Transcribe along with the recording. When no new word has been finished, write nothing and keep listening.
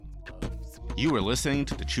You are listening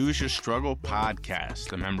to the Choose Your Struggle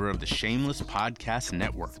podcast, a member of the Shameless Podcast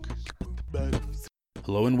Network.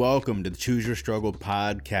 Hello and welcome to the Choose Your Struggle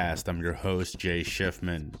podcast. I'm your host, Jay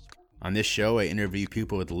Schiffman. On this show, I interview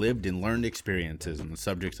people with lived and learned experiences on the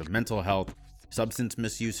subjects of mental health, substance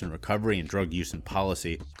misuse and recovery, and drug use and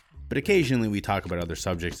policy. But occasionally we talk about other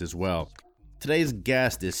subjects as well. Today's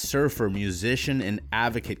guest is surfer, musician, and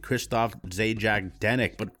advocate Krzysztof Zajac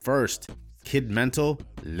Denik. But first, Kid Mental,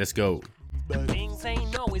 let's go. Things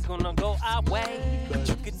ain't always gonna go our way, but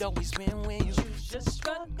you can always win when you choose your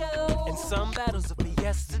struggle. And some battles are for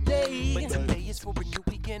yesterday, but today is for a new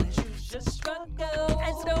beginning. Choose your struggle,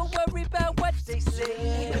 and don't worry about what they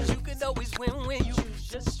say, 'cause you can always win when you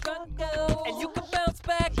choose your struggle. And you can bounce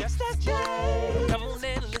back just as Jay. Come on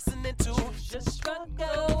and listen to Choose Your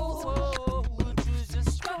Struggle. Choose your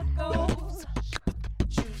struggles.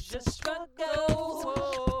 Choose your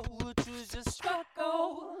struggle. Choose your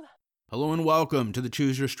struggle. Hello and welcome to the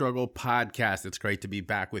Choose Your Struggle podcast. It's great to be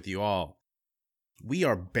back with you all. We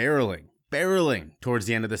are barreling towards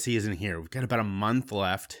the end of the season here. We've got about a month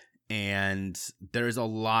left, and there's a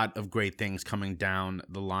lot of great things coming down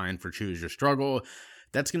the line for Choose Your Struggle.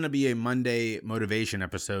 That's going to be a Monday motivation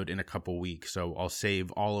episode in a couple weeks, so I'll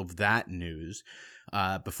save all of that news.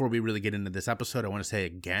 Before we really get into this episode, I want to say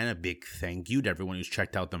again a big thank you to everyone who's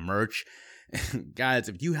checked out the merch. Guys,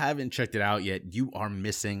 if you haven't checked it out yet, you are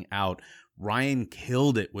missing out. Ryan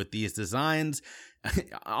killed it with these designs.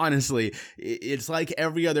 Honestly, it's like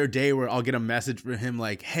every other day where I'll get a message from him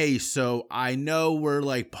like, hey, so I know we're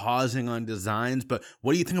like pausing on designs, but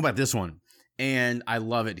what do you think about this one? And I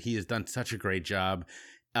love it. He has done such a great job.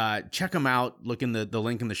 Check him out. Look in the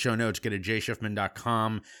link in the show notes. Go to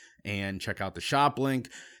jayschiffman.com and check out the shop link.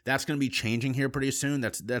 That's going to be changing here pretty soon.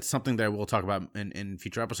 That's something that we'll talk about in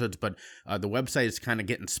future episodes. But the website is kind of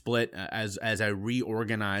getting split as I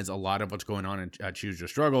reorganize a lot of what's going on in Choose Your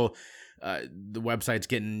Struggle. The website's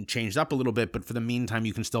getting changed up a little bit, but for the meantime,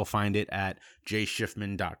 you can still find it at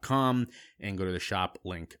jayschiffman.com and go to the shop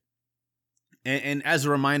link. And as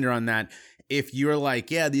a reminder on that, if you're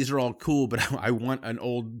like, yeah, these are all cool, but I want an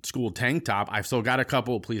old school tank top, I've still got a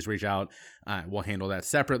couple, please reach out. We'll handle that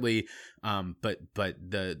separately. But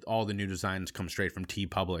all the new designs come straight from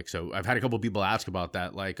TeePublic. So I've had a couple people ask about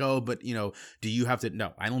that, like, oh, but do you have to?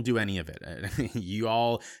 No, I don't do any of it. you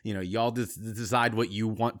all decide what you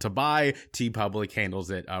want to buy. TeePublic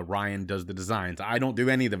handles it. Ryan does the designs. I don't do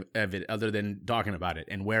any of it other than talking about it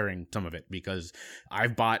and wearing some of it because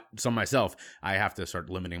I've bought some myself. I have to start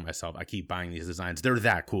limiting myself. I keep buying these designs. They're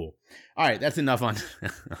that cool. All right, that's enough on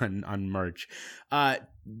merch.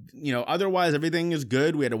 Otherwise everything is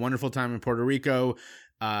good. We had a wonderful time in Puerto Rico.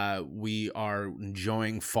 We are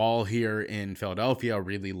enjoying fall here in Philadelphia,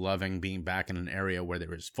 really loving being back in an area where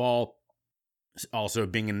there is fall. Also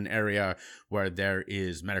being in an area where there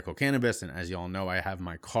is medical cannabis. And as you all know, I have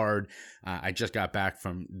my card. I just got back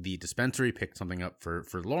from the dispensary, picked something up for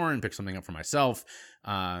Lauren, picked something up for myself.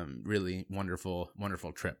 Really wonderful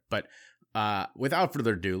trip. But without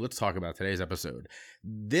further ado, let's talk about today's episode.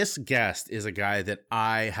 This guest is a guy that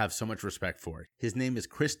I have so much respect for. His name is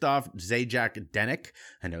Krzysztof Zajac Denik.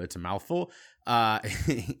 I know it's a mouthful.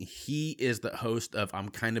 He is the host of I'm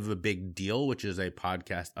Kind of a Big Deal, which is a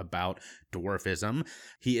podcast about dwarfism.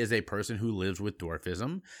 He is a person who lives with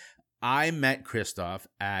dwarfism. I met Krzysztof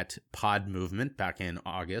at Pod Movement back in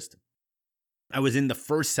August. I was in the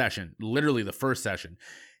first session, literally the first session.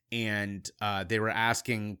 And they were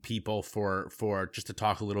asking people for just to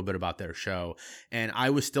talk a little bit about their show. And I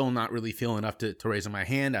was still not really feeling up to raising my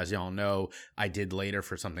hand. As y'all know, I did later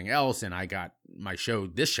for something else. And I got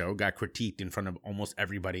this show got critiqued in front of almost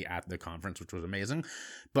everybody at the conference, which was amazing.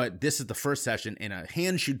 But this is the first session and a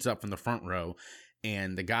hand shoots up from the front row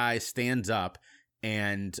and the guy stands up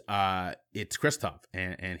and it's Krzysztof.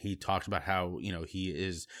 And he talks about how, he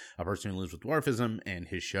is a person who lives with dwarfism and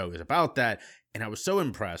his show is about that. And I was so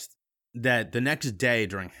impressed that the next day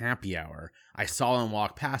during happy hour, I saw him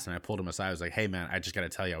walk past and I pulled him aside. I was like, hey, man, I just got to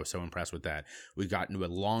tell you, I was so impressed with that. We got into a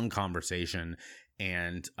long conversation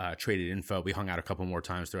and traded info. We hung out a couple more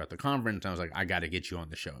times throughout the conference. And I was like, I got to get you on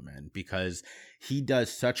the show, man, because he does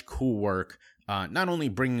such cool work. Not only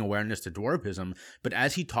bringing awareness to dwarfism, but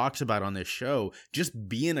as he talks about on this show, just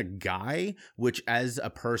being a guy, which as a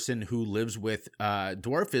person who lives with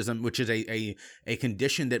dwarfism, which is a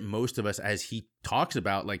condition that most of us, as he talks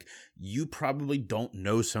about, like you probably don't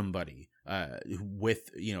know somebody with,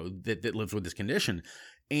 that lives with this condition.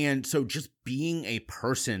 And so just being a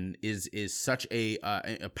person is such a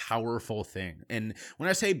powerful thing. And when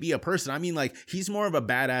I say be a person, I mean, like, he's more of a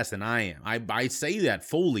badass than I am. I say that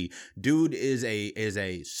fully. Dude is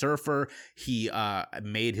a surfer. He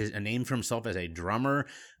made a name for himself as a drummer.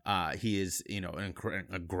 He is,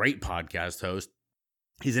 a great podcast host.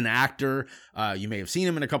 He's an actor. You may have seen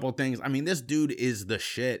him in a couple of things. I mean, this dude is the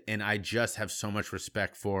shit, and I just have so much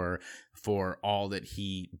respect for all that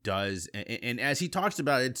he does. And as he talks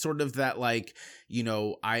about it, it's sort of that, like,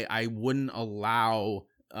 I wouldn't allow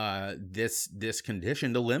this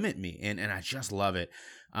condition to limit me, and I just love it.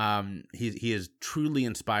 He is truly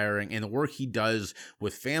inspiring, and the work he does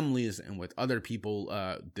with families and with other people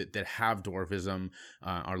that have dwarfism,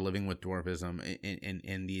 are living with dwarfism,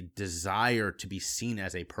 and the desire to be seen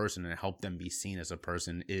as a person and help them be seen as a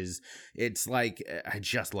person it's like, I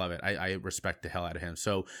just love it. I respect the hell out of him.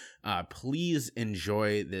 So please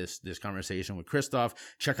enjoy this conversation with Christoph.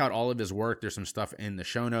 Check out all of his work. There's some stuff in the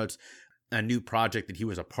show notes. A new project that he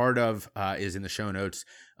was a part of is in the show notes,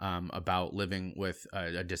 about living with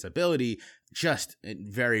a disability. Just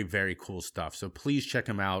very, very cool stuff. So please check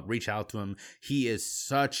him out. Reach out to him. He is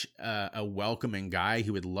such a welcoming guy. He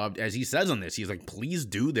would love, as he says on this, he's like, please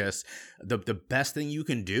do this. The best thing you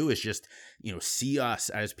can do is just, see us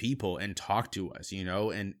as people and talk to us,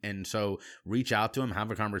 and so reach out to him, have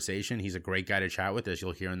a conversation. He's a great guy to chat with, as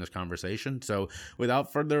you'll hear in this conversation. So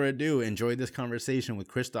without further ado, enjoy this conversation with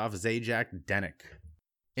Christoph Zajac Denik.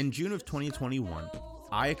 In June of 2021,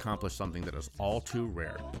 I accomplished something that is all too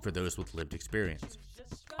rare for those with lived experience.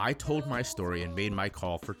 I told my story and made my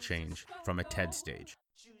call for change from a TED stage.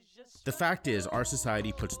 The fact is, our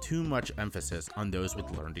society puts too much emphasis on those with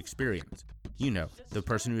learned experience. The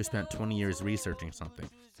person who spent 20 years researching something.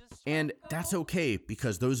 And that's okay,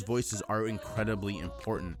 because those voices are incredibly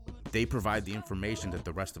important. They provide the information that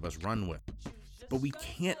the rest of us run with. But we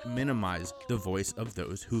can't minimize the voice of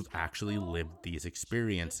those who've actually lived these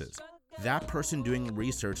experiences. That person doing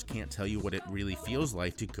research can't tell you what it really feels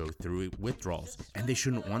like to go through withdrawals, and they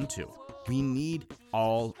shouldn't want to. We need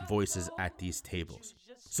all voices at these tables.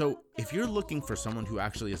 So if you're looking for someone who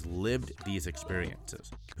actually has lived these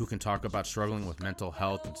experiences, who can talk about struggling with mental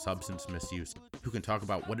health and substance misuse, who can talk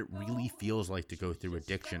about what it really feels like to go through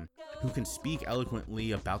addiction, who can speak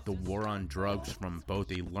eloquently about the war on drugs from both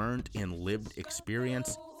a learned and lived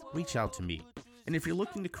experience, reach out to me. And if you're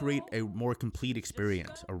looking to create a more complete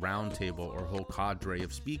experience, a roundtable or whole cadre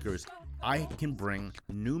of speakers, I can bring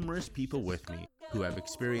numerous people with me who have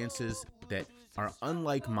experiences that are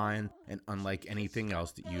unlike mine and unlike anything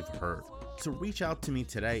else that you've heard. So reach out to me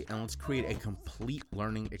today, and let's create a complete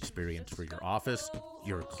learning experience for your office,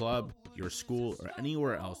 your club, your school, or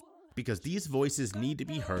anywhere else, because these voices need to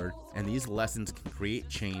be heard, and these lessons can create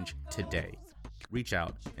change today. Reach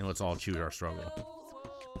out, and let's all choose our struggle.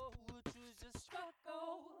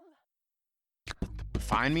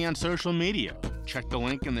 Find me on social media. Check the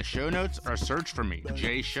link in the show notes or search for me,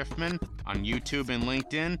 Jay Schiffman, on YouTube and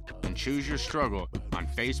LinkedIn, and Choose Your Struggle on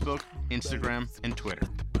Facebook, Instagram, and Twitter.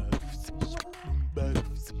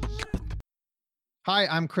 Hi,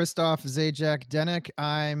 I'm Christoph Zajac Denik.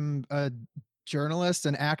 I'm a journalist,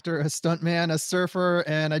 an actor, a stuntman, a surfer,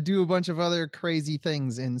 and I do a bunch of other crazy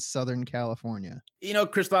things in Southern California.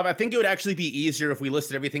 Christoph, I think it would actually be easier if we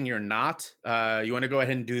listed everything you're not. You want to go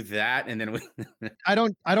ahead and do that, and then I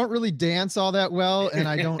don't really dance all that well, and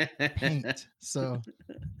I don't paint. So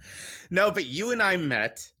no, but you and I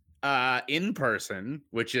met in person,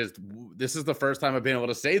 this is the first time I've been able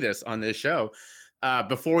to say this on this show.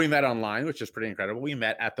 Before we met online, which is pretty incredible. We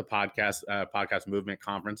met at the podcast movement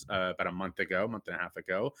conference about a month and a half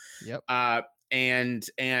ago. Yep.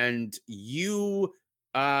 And you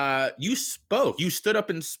spoke. You stood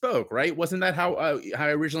up and spoke, right? Wasn't that how I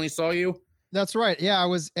originally saw you? That's right. Yeah, I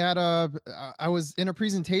was in a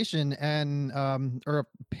presentation and or a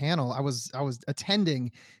panel. I was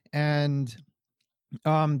attending, and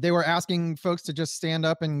they were asking folks to just stand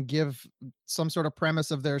up and give some sort of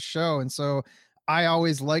premise of their show, and so I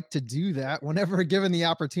always like to do that whenever given the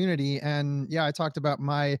opportunity. And yeah, I talked about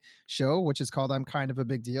my show, which is called I'm Kind of a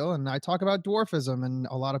Big Deal. And I talk about dwarfism, and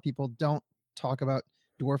a lot of people don't talk about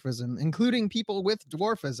dwarfism, including people with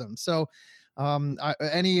dwarfism. So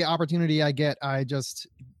any opportunity I get, I just,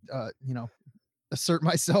 assert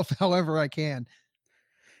myself however I can.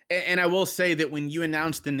 And I will say that when you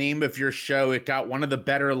announced the name of your show, it got one of the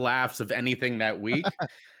better laughs of anything that week.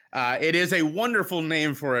 It is a wonderful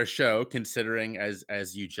name for a show, considering, as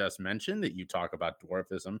you just mentioned, that you talk about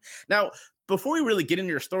dwarfism. Now, before we really get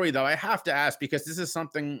into your story, though, I have to ask, because this is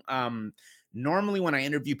something Normally, when I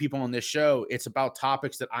interview people on this show, it's about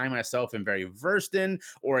topics that I myself am very versed in,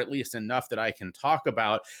 or at least enough that I can talk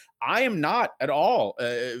about. I am not at all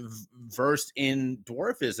versed in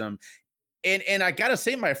dwarfism. And I gotta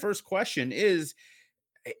say, my first question is,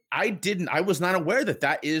 I was not aware that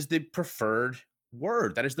that is the preferred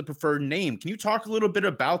word. That is the preferred name. Can you talk a little bit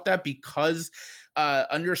about that? Because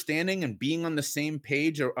understanding and being on the same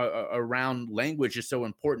page around language is so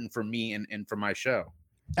important for me and for my show.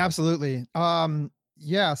 Absolutely.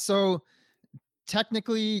 Yeah. So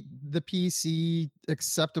technically, the PC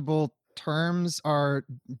acceptable terms are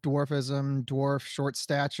dwarfism, dwarf, short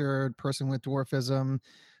statured, person with dwarfism.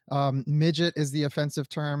 Midget is the offensive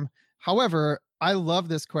term. However, I love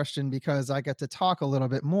this question because I get to talk a little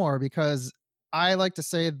bit more, because I like to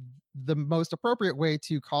say the most appropriate way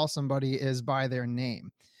to call somebody is by their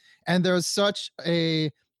name. And there's such an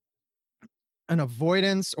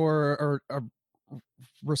avoidance or a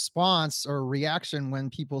response or reaction when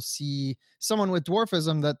people see someone with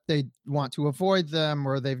dwarfism that they want to avoid them,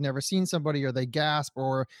 or they've never seen somebody, or they gasp,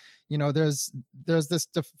 or there's this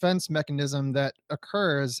defense mechanism that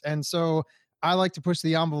occurs. And so I like to push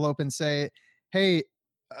the envelope and say, hey,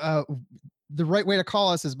 uh, the right way to call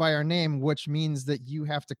us is by our name, which means that you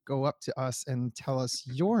have to go up to us and tell us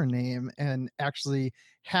your name and actually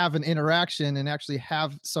have an interaction, and actually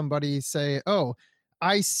have somebody say, oh,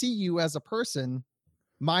 I see you as a person.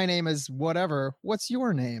 My name is whatever. What's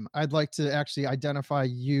your name? I'd like to actually identify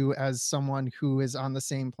you as someone who is on the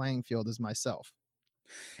same playing field as myself.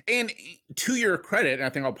 And to your credit, and I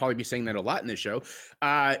think I'll probably be saying that a lot in this show,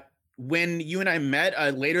 when you and I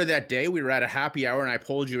met later that day, we were at a happy hour, and I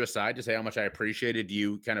pulled you aside to say how much I appreciated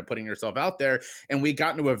you kind of putting yourself out there. And we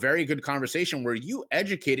got into a very good conversation where you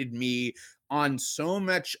educated me on so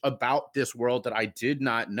much about this world that I did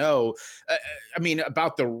not know. I mean,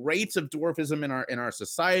 about the rates of dwarfism in our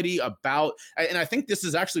society, and I think this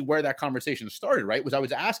is actually where that conversation started, right? Was I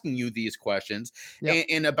was asking you these questions, Yep.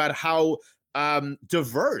 and about how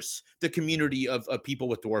diverse the community of people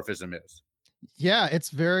with dwarfism is. Yeah,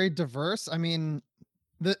 it's very diverse. I mean,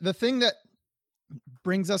 the thing that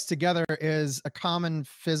brings us together is a common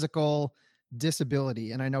physical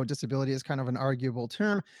disability. And I know disability is kind of an arguable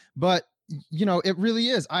term, but it really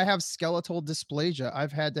is. I have skeletal dysplasia.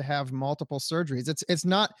 I've had to have multiple surgeries. It's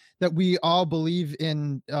not that we all believe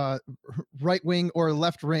in right wing or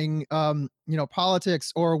left wing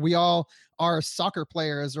politics, or we all are soccer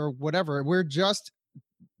players or whatever. We're just,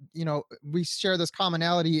 we share this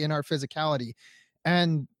commonality in our physicality.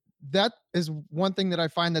 And that is one thing that I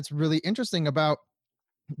find that's really interesting about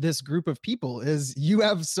this group of people, is you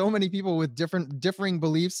have so many people with differing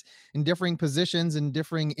beliefs and differing positions and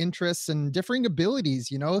differing interests and differing abilities.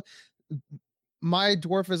 My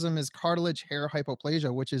dwarfism is cartilage hair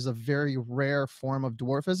hypoplasia, which is a very rare form of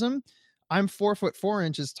dwarfism. I'm 4 foot 4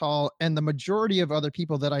 inches tall, and the majority of other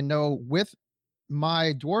people that I know with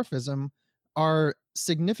my dwarfism are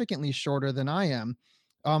significantly shorter than I am.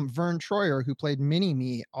 Vern Troyer, who played Mini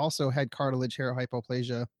Me, also had cartilage hair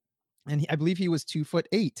hypoplasia, and I believe he was 2 foot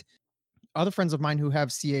 8. Other friends of mine who have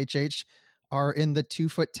CHH are in the 2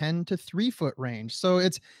 foot 10 to 3 foot range. So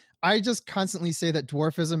I just constantly say that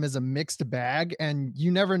dwarfism is a mixed bag, and you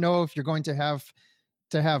never know if you're going to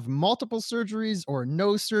have multiple surgeries or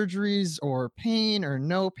no surgeries, or pain or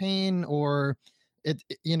no pain, or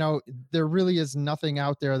there really is nothing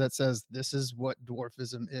out there that says this is what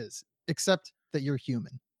dwarfism is, except that you're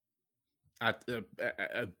human.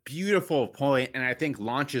 A beautiful point, and I think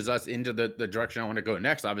launches us into the direction I want to go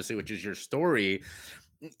next, obviously, which is your story.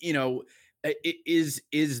 You know, is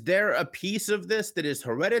there a piece of this that is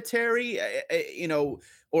hereditary?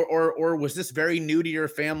 Or was this very new to your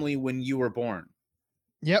family when you were born?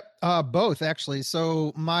 Yep, both actually.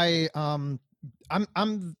 So I'm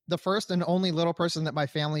the first and only little person that my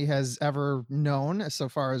family has ever known, so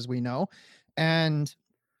far as we know, and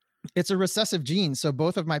it's a recessive gene. So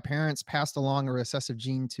both of my parents passed along a recessive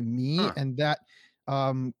gene to me, Huh. and that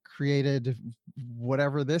created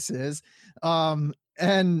whatever this is.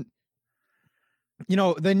 And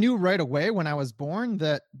they knew right away when I was born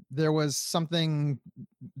that there was something,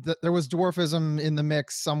 that there was dwarfism in the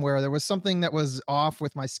mix somewhere. There was something that was off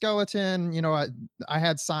with my skeleton. I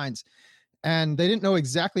had signs, and they didn't know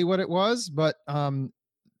exactly what it was, but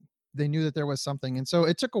they knew that there was something. And so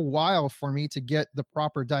it took a while for me to get the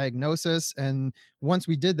proper diagnosis. And once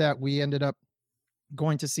we did that, we ended up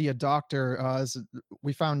going to see a doctor.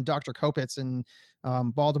 We found Dr. Kopitz in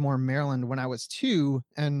Baltimore, Maryland when I was 2.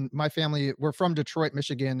 And my family, we're from Detroit,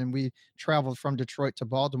 Michigan, and we traveled from Detroit to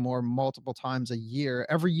Baltimore multiple times a year,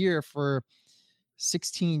 every year for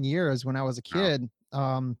 16 years when I was a Wow. kid,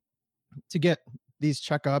 to get these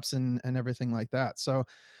checkups and everything like that. So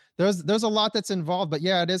there's a lot that's involved, but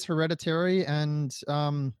yeah, it is hereditary. And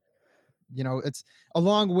it's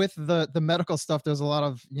along with the medical stuff, there's a lot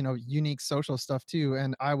of unique social stuff too.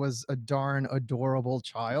 And I was a darn adorable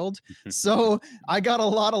child, so I got a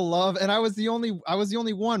lot of love. And I was the only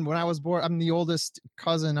one when I was born. I'm the oldest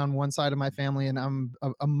cousin on one side of my family, and I'm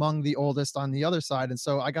among the oldest on the other side. And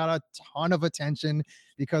so I got a ton of attention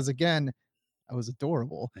because, again, I was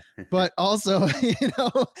adorable, but also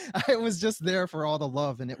I was just there for all the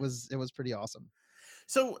love, and it was pretty awesome.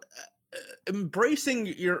 So, embracing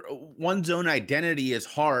your one's own identity is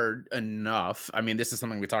hard enough. I mean, this is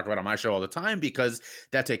something we talk about on my show all the time because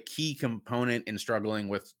that's a key component in struggling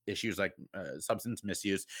with issues like substance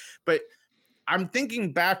misuse. But I'm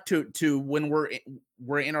thinking back to when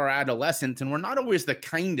we're in our adolescence, and we're not always the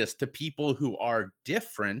kindest to people who are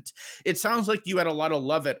different. It sounds like you had a lot of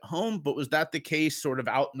love at home, but was that the case sort of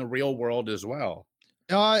out in the real world as well?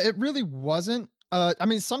 It really wasn't. I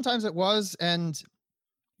mean, sometimes it was. And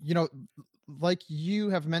you know, like you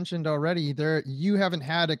have mentioned already, there you haven't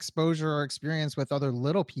had exposure or experience with other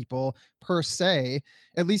little people per se,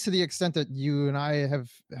 at least to the extent that you and I have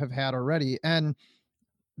had already. And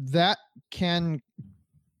that can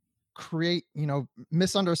create,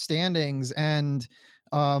 misunderstandings and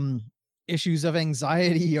um issues of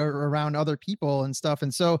anxiety or around other people and stuff.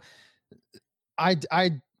 And so I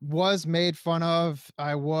was made fun of.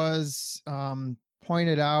 I was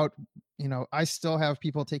pointed out. I still have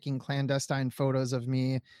people taking clandestine photos of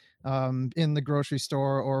me in the grocery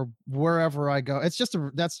store or wherever I go.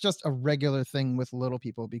 That's just a regular thing with little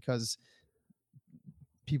people, because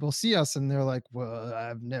people see us and they're like, "Well,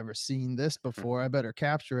 I've never seen this before. I better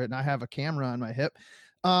capture it." And I have a camera on my hip.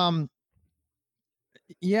 Um,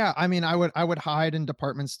 yeah, I mean, I would hide in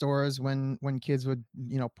department stores when kids would,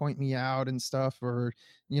 point me out and stuff. Or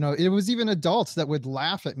it was even adults that would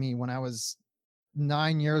laugh at me when I was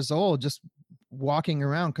 9 years old, just walking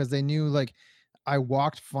around, because they knew, like, I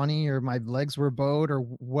walked funny or my legs were bowed or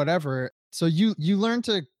whatever. So you learn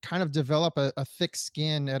to kind of develop a thick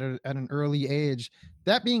skin at an early age.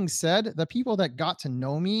 That being said, the people that got to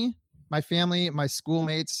know me, my family, my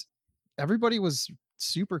schoolmates, everybody was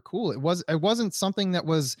super cool. It wasn't something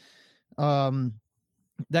um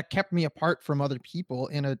that kept me apart from other people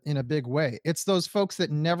in a big way. It's those folks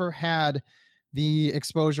that never had the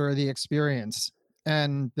exposure or the experience,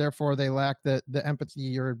 and therefore they lack the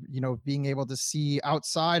empathy, or being able to see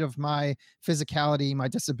outside of my physicality, my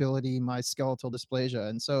disability, my skeletal dysplasia.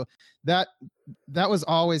 And so that that was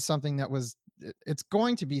always something it's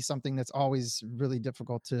going to be something that's always really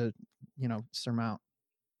difficult to surmount.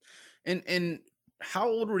 And how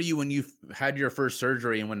old were you when you had your first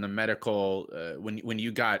surgery, and when the medical when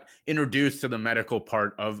you got introduced to the medical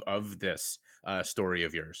part of this story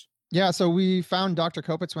of yours? Yeah, so we found Dr.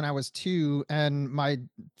 Kopitz when I was 2, and my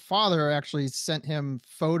father actually sent him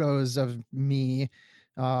photos of me,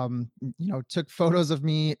 took photos of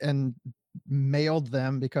me and mailed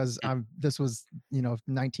them, because this was,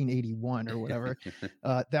 1981 or whatever.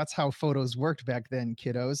 That's how photos worked back then,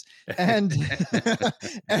 kiddos. And he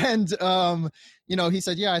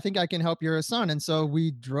said, "Yeah, I think I can help your son." And so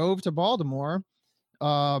we drove to Baltimore.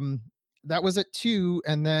 Um, that was at 2,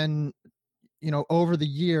 and then over the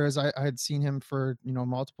years, I had seen him for,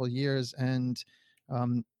 multiple years. And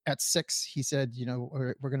at 6, he said,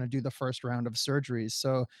 we're going to do the first round of surgeries.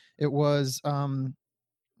 So it was, I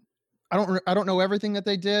don't know everything that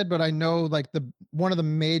they did, but I know, like, one of the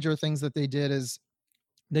major things that they did is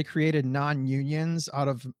they created non-unions out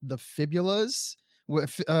of the fibulas.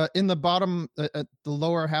 With in the bottom, at the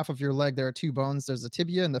lower half of your leg, there are two bones. There's the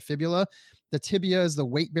tibia and the fibula. The tibia is the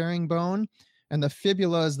weight-bearing bone, and the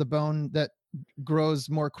fibula is the bone that grows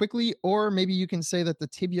more quickly. Or maybe you can say that the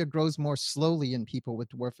tibia grows more slowly in people with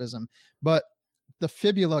dwarfism. But the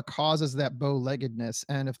fibula causes that bow-leggedness,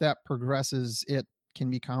 and if that progresses, it can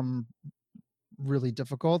become really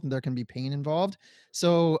difficult and there can be pain involved.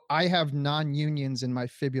 So I have non-unions in my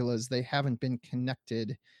fibulas. They haven't been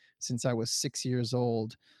connected since I was 6 years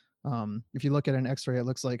old. If you look at an x-ray, it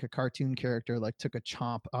looks like a cartoon character like took a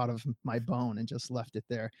chomp out of my bone and just left it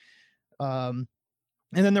there.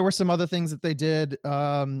 And then there were some other things that they did.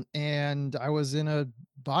 And I was in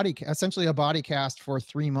essentially a body cast for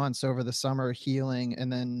 3 months over the summer, healing.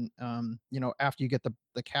 And then, after you get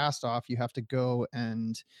the cast off, you have to go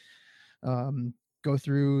and go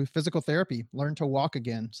through physical therapy, learn to walk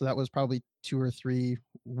again. So that was probably 2 or 3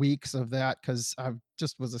 weeks of that, because I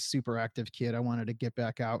just was a super active kid. I wanted to get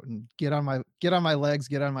back out and get on my legs,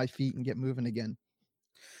 get on my feet, and get moving again.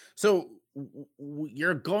 So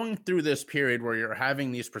you're going through this period where you're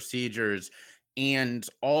having these procedures, and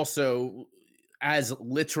also as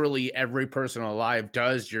literally every person alive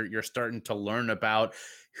does, you're starting to learn about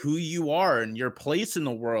who you are and your place in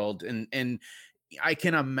the world. And I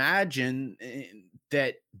can imagine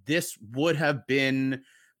that this would have been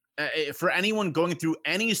for anyone going through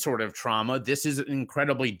any sort of trauma, this is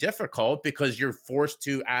incredibly difficult because you're forced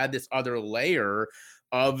to add this other layer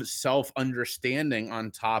of self-understanding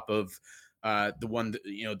on top of the one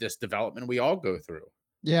that, this development we all go through.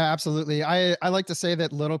 Yeah, absolutely. I like to say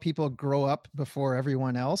that little people grow up before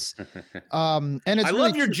everyone else. And it's I really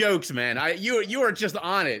love your jokes, man. You are just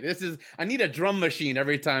on it. I need a drum machine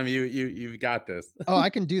every time you've got this. Oh,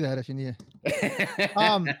 I can do that if you need it.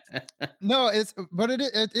 No,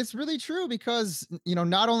 it's really true because,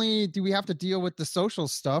 not only do we have to deal with the social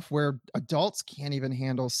stuff where adults can't even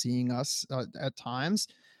handle seeing us at times,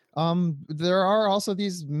 there are also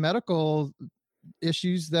these medical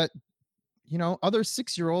issues that other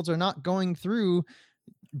 6-year-olds are not going through,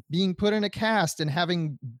 being put in a cast and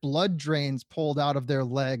having blood drains pulled out of their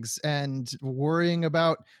legs and worrying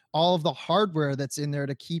about all of the hardware that's in there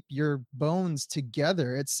to keep your bones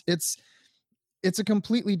together. It's a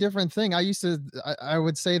completely different thing. I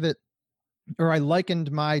would say that, or I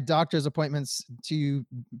likened my doctor's appointments to,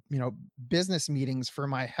 business meetings for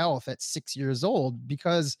my health at 6 years old,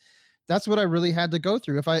 because that's what I really had to go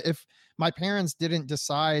through. If my parents didn't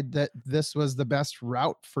decide that this was the best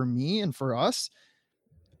route for me and for us,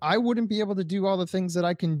 I wouldn't be able to do all the things that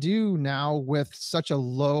I can do now with such a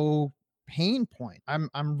low pain point.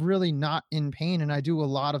 I'm really not in pain, and I do a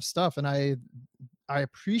lot of stuff, and I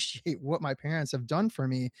appreciate what my parents have done for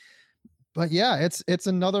me. But yeah, it's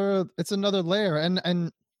another layer.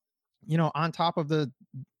 And on top of the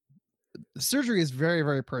surgery is very,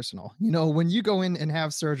 very personal. When you go in and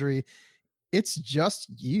have surgery, it's just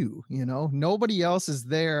you, nobody else is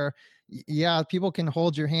there. Yeah, people can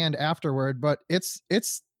hold your hand afterward, but it's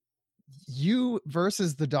you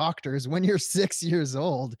versus the doctors when you're 6 years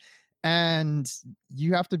old. And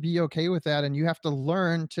you have to be okay with that, and you have to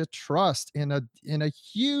learn to trust in a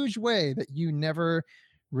huge way that you never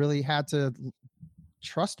really had to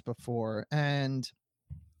trust before. And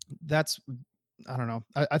that's, I don't know.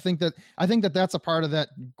 I think that that's a part of that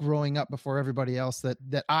growing up before everybody else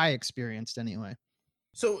that I experienced anyway.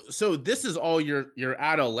 So this is all your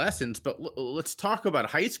adolescence, but let's talk about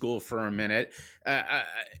high school for a minute.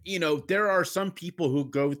 There are some people who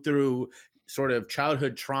go through sort of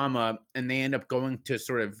childhood trauma and they end up going to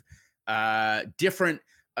sort of different.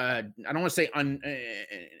 I don't want to say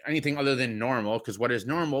anything other than normal, because what is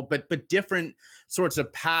normal, but different sorts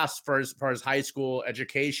of paths for as far as high school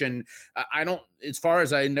education. I don't, as far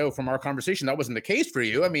as I know from our conversation, that wasn't the case for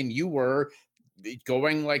you. I mean, you were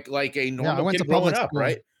going like a normal kid growing up,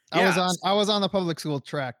 right? I was on the public school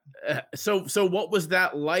track. So what was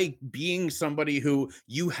that like, being somebody who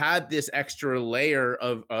you had this extra layer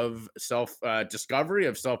of self discovery,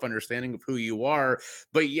 of self understanding of who you are,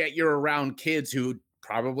 but yet you're around kids who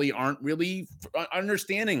probably aren't really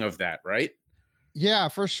understanding of that, right? Yeah,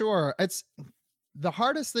 for sure. It's the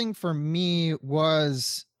hardest thing for me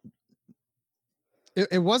was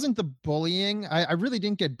it wasn't the bullying. I really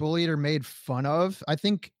didn't get bullied or made fun of. I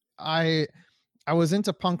think I was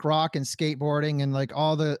into punk rock and skateboarding and like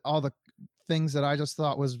all the things that I just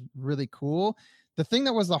thought was really cool. The thing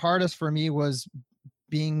that was the hardest for me was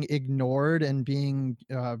being ignored and being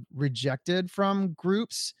rejected from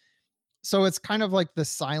groups. So it's kind of like the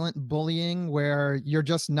silent bullying where you're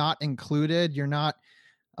just not included. You're not,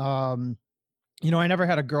 I never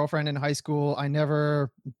had a girlfriend in high school. I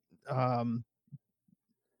never,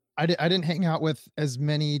 I didn't hang out with as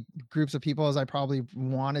many groups of people as I probably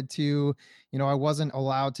wanted to. I wasn't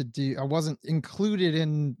I wasn't included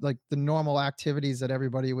in like the normal activities that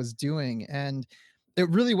everybody was doing. And it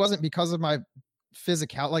really wasn't because of my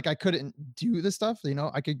physical, like I couldn't do the stuff,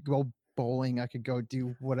 I could go bowling, I could go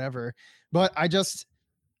do whatever, but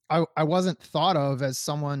I wasn't thought of as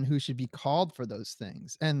someone who should be called for those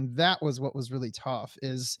things. And that was what was really tough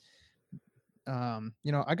is,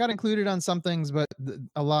 I got included on some things, but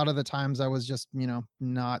a lot of the times I was just,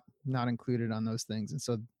 not included on those things. And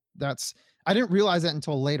so I didn't realize that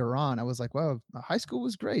until later on. I was like, well, high school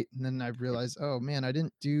was great. And then I realized, oh man, I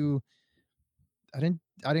didn't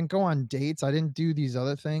go on dates. I didn't do these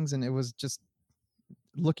other things. And it was just,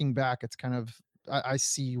 looking back, it's kind of, I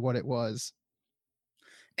see what it was.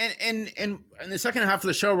 And in the second half of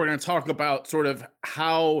the show, we're going to talk about sort of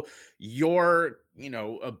how your,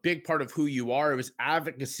 a big part of who you are is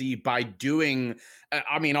advocacy by doing,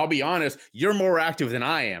 I mean, I'll be honest, you're more active than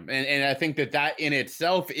I am. And I think that in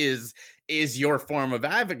itself is your form of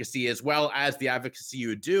advocacy, as well as the advocacy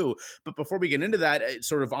you do. But before we get into that,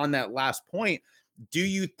 sort of on that last point, do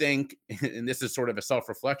you think, and this is sort of a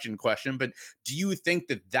self-reflection question, but do you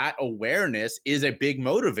think that awareness is a big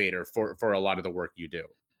motivator for a lot of the work you do?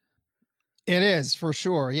 It is for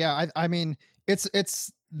sure. Yeah. I mean,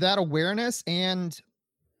 it's that awareness and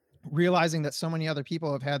realizing that so many other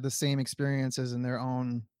people have had the same experiences in their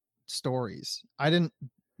own stories. I didn't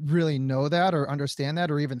really know that or understand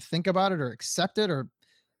that or even think about it or accept it or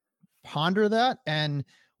ponder that. And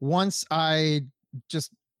once I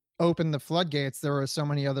just opened the floodgates, there were so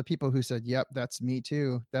many other people who said, "Yep, that's me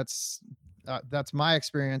too. That's my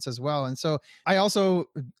experience as well." And so I also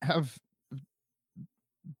have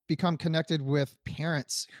become connected with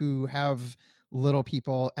parents who have little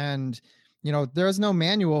people, and there's no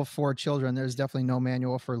manual for children. There's definitely no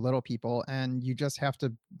manual for little people, and you just have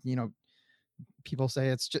to, people say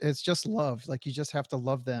it's just love. Like you just have to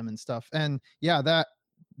love them and stuff. And yeah, that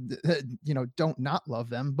don't not love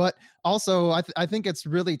them. But also I think it's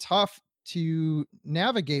really tough to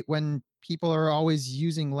navigate when people are always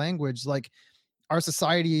using language like our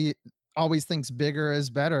society always thinks bigger is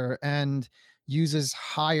better and uses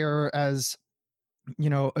higher as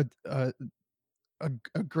a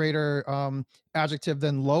greater adjective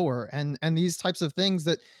than lower, and these types of things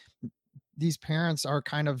that these parents are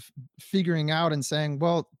kind of figuring out and saying,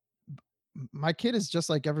 well, my kid is just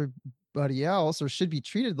like everybody else or should be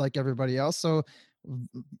treated like everybody else. So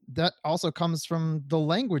that also comes from the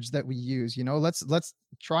language that we use. Let's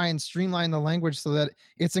try and streamline the language so that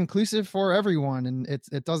it's inclusive for everyone, and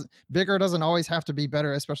it doesn't always have to be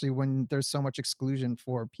better, especially when there's so much exclusion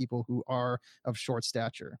for people who are of short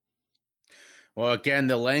stature. Well, again,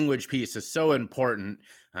 the language piece is so important.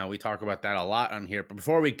 We talk about that a lot on here. But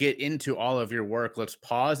before we get into all of your work, let's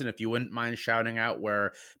pause. And if you wouldn't mind shouting out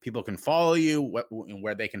where people can follow you,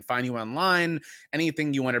 where they can find you online,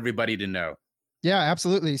 anything you want everybody to know. Yeah,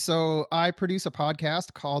 absolutely. So I produce a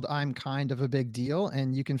podcast called I'm Kind of a Big Deal,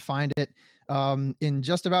 and you can find it in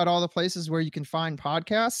just about all the places where you can find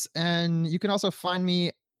podcasts. And you can also find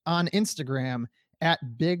me on Instagram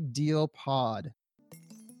at Big Deal Pod.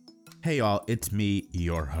 Hey y'all, it's me,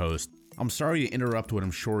 your host. I'm sorry to interrupt what I'm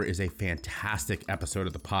sure is a fantastic episode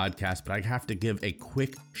of the podcast, but I have to give a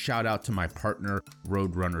quick shout out to my partner,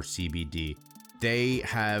 Roadrunner CBD. They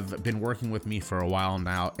have been working with me for a while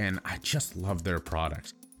now, and I just love their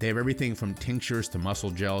products. They have everything from tinctures to muscle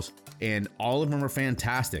gels, and all of them are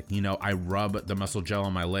fantastic. I rub the muscle gel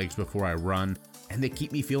on my legs before I run, and they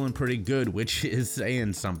keep me feeling pretty good, which is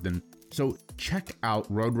saying something. So check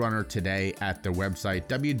out Roadrunner today at their website,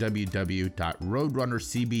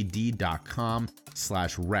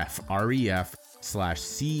 www.roadrunnercbd.com/ref,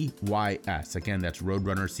 REF/CYS. Again, that's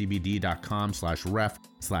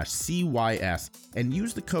roadrunnercbd.com/ref/CYS, and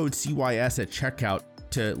use the code CYS at checkout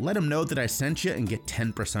to let them know that I sent you and get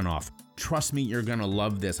 10% off. Trust me, you're gonna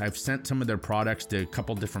love this. I've sent some of their products to a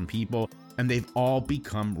couple different people, and they've all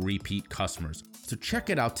become repeat customers. So check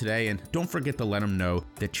it out today, and don't forget to let them know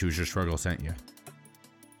that Choose Your Struggle sent you.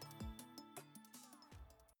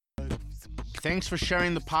 Thanks for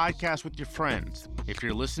sharing the podcast with your friends. If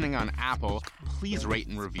you're listening on Apple, please rate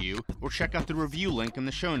and review, or check out the review link in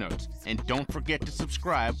the show notes. And don't forget to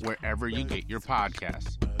subscribe wherever you get your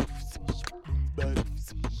podcasts.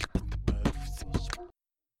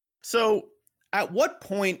 So, at what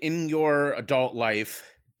point in your adult life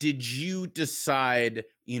did you decide,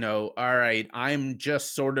 all right, I'm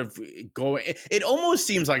just sort of going, it almost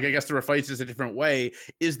seems like, I guess to rephrase this a different way,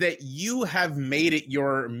 is that you have made it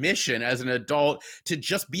your mission as an adult to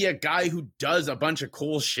just be a guy who does a bunch of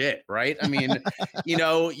cool shit, right? I mean,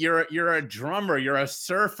 you're a drummer, you're a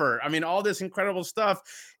surfer. I mean, all this incredible stuff.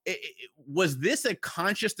 Was this a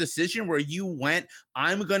conscious decision where you went,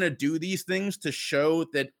 I'm going to do these things to show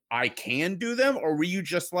that I can do them? Or were you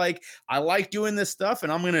just like, I like doing this stuff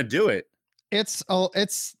and I'm going to do it? It's a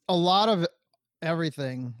lot of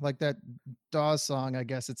everything, like that Dawes song. I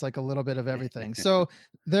guess it's like a little bit of everything. So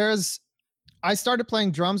I started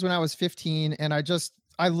playing drums when I was 15, and I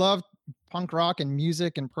loved punk rock and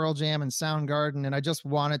music and Pearl Jam and Soundgarden, and I just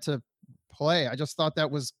wanted to play. I just thought that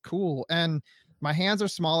was cool. And my hands are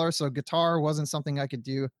smaller, so guitar wasn't something I could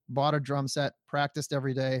do. Bought a drum set, practiced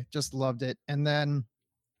every day, just loved it. And then,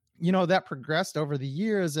 that progressed over the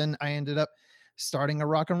years, and I ended up starting a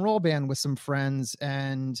rock and roll band with some friends,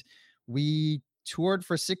 and we toured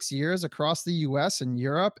for 6 years across the US and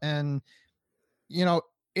Europe. And,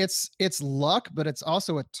 it's luck, but it's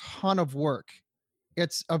also a ton of work.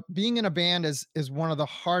 It's being in a band is one of the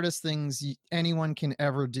hardest things anyone can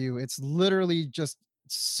ever do. It's literally just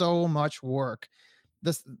so much work.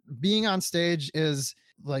 This being on stage is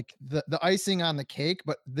like the icing on the cake,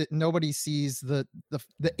 but nobody sees the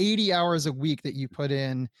 80 hours a week that you put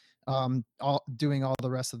in all doing all the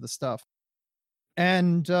rest of the stuff.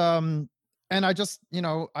 And I just,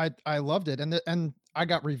 I loved it. And I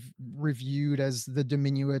got reviewed as the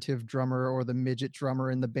diminutive drummer or the midget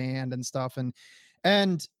drummer in the band and stuff.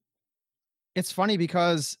 And it's funny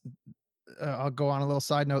because I'll go on a little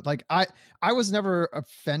side note. Like I was never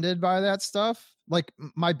offended by that stuff. Like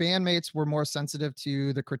my bandmates were more sensitive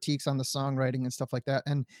to the critiques on the songwriting and stuff like that.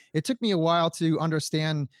 And it took me a while to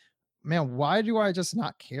understand, man, why do I just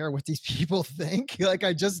not care what these people think? Like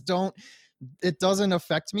I just don't, it doesn't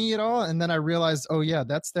affect me at all. And then I realized, oh yeah,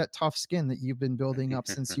 that's that tough skin that you've been building up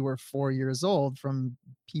since you were 4 years old from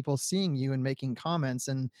people seeing you and making comments.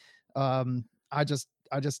 And I just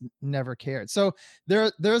never cared. So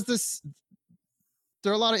there's this,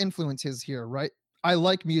 there are a lot of influences here, right? I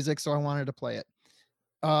like music, so I wanted to play it.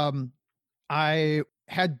 I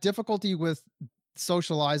had difficulty with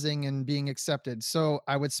socializing and being accepted, so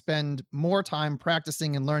I would spend more time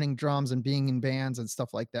practicing and learning drums and being in bands and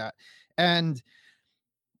stuff like that. And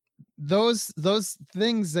those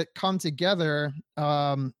things that come together,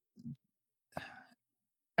 as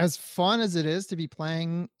fun as it is to be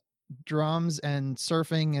playing drums and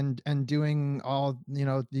surfing and doing all,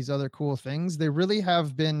 these other cool things, they really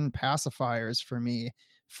have been pacifiers for me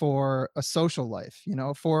for a social life,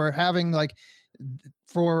 for having like,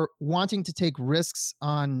 for wanting to take risks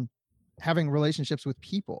on having relationships with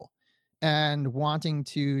people and wanting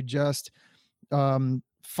to just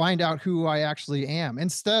find out who I actually am.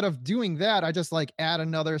 Instead of doing that, I just like add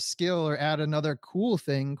another skill or add another cool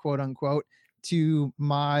thing, quote unquote, to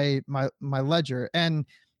my ledger. And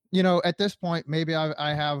at this point, maybe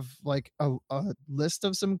I have like a list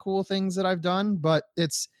of some cool things that I've done, but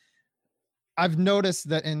I've noticed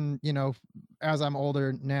that as I'm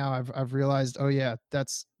older now, I've realized, oh yeah,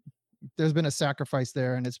 there's been a sacrifice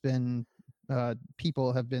there, and it's been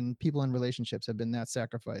people in relationships have been that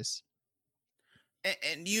sacrifice.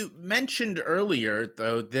 And you mentioned earlier,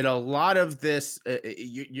 though, that a lot of this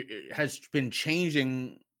has been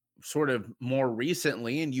changing sort of more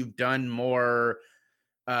recently, and you've done more,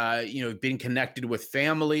 been connected with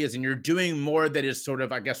families, and you're doing more that is sort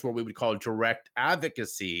of, I guess, what we would call direct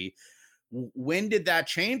advocacy. When did that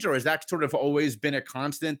change, or has that sort of always been a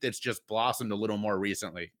constant that's just blossomed a little more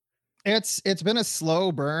recently? It's been a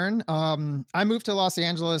slow burn. I moved to Los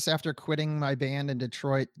Angeles after quitting my band in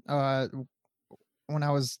Detroit when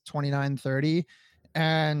I was 29, 30.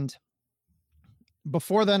 And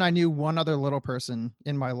before then, I knew one other little person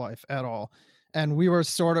in my life at all. And we were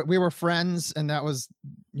friends, and that was,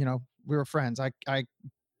 we were friends. I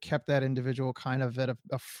kept that individual kind of at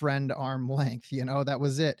a friend arm length, that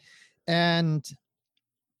was it. And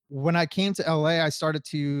when I came to LA, I started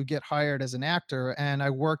to get hired as an actor, and I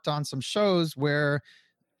worked on some shows where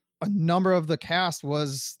a number of the cast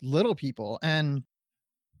was little people. And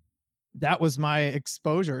that was my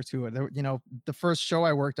exposure to it. The first show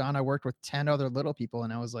I worked on, I worked with 10 other little people,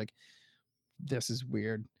 and I was like, this is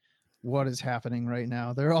weird. What is happening right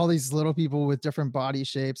now? There are all these little people with different body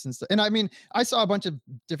shapes and stuff. And I mean, I saw a bunch of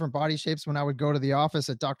different body shapes when I would go to the office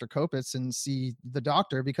at Dr. Kopitz and see the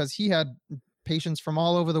doctor, because he had patients from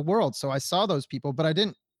all over the world. So I saw those people, but I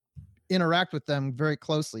didn't interact with them very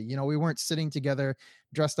closely. We weren't sitting together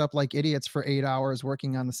dressed up like idiots for 8 hours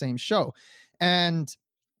working on the same show. And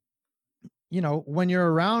when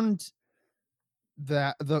you're around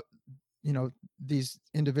these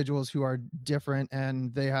individuals who are different,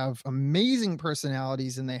 and they have amazing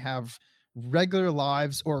personalities, and they have regular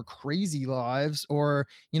lives or crazy lives, or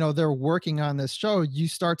they're working on this show, you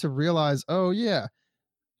start to realize, oh yeah,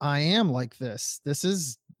 I am like this.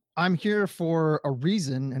 I'm here for a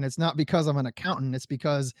reason, and it's not because I'm an accountant. It's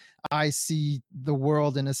because I see the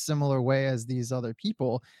world in a similar way as these other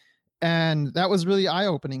people. And that was really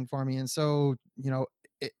eye-opening for me. And so,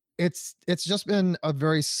 it's just been a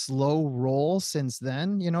very slow roll since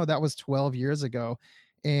then. That was 12 years ago.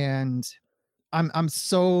 And I'm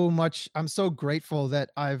so grateful that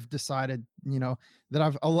I've decided, that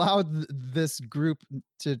I've allowed this group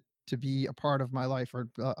to be a part of my life, or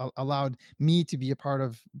allowed me to be a part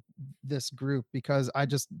of this group, because I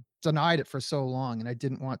just denied it for so long and I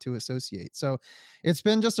didn't want to associate. So it's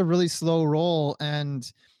been just a really slow roll. And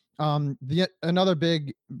another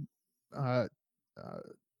big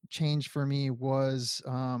change for me was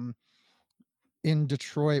in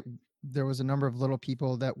Detroit. There was a number of little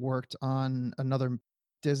people that worked on another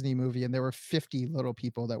Disney movie, and there were 50 little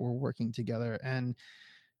people that were working together. And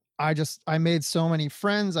I made so many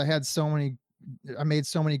friends. I made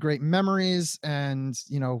so many great memories. And,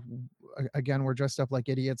 again, we're dressed up like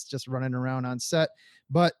idiots just running around on set,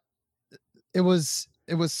 but it was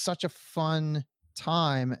such a fun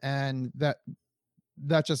time. And that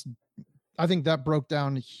just I think that broke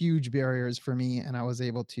down huge barriers for me, and I was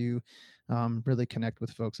able to really connect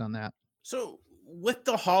with folks on that. So, with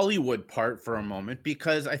the Hollywood part for a moment,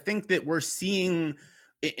 because I think that we're seeing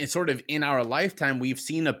sort of in our lifetime, we've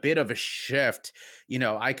seen a bit of a shift. You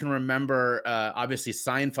know, I can remember obviously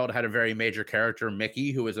Seinfeld had a very major character,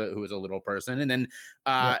 Mickey, who was a little person, and then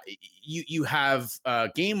you have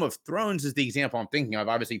Game of Thrones is the example I'm thinking of.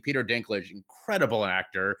 Obviously, Peter Dinklage, incredible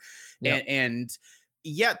actor, and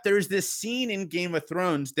yet there's this scene in Game of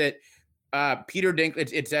Thrones that Peter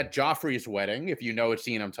Dinklage, it's at Joffrey's wedding, if you know what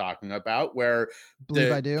scene I'm talking about, where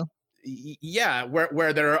Believe I do. Yeah,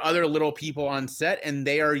 where there are other little people on set and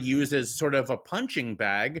they are used as sort of a punching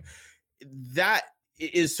bag. That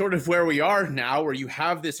is sort of where we are now, where you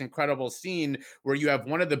have this incredible scene where you have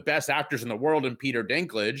one of the best actors in the world in Peter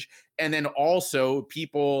Dinklage, and then also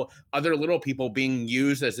other little people being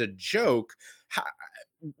used as a joke.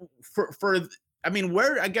 I mean,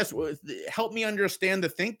 I guess, help me understand the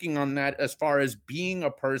thinking on that as far as being a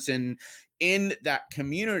person in that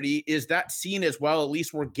community. Is that seen as, well, at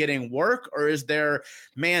least we're getting work, or is there,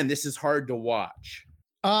 man, this is hard to watch?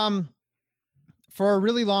 For a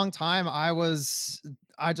really long time, I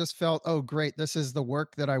just felt, oh, great, this is the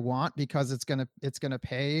work that I want because it's gonna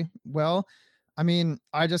pay well. I mean,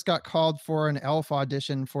 I just got called for an Elf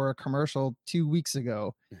audition for a commercial 2 weeks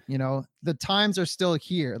ago. You know, the times are still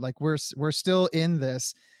here. Like we're still in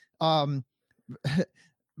this. By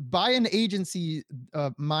an agency,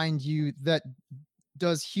 mind you, that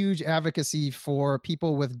does huge advocacy for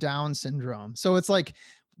people with Down syndrome. So it's like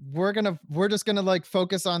we're just gonna like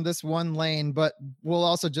focus on this one lane, but we'll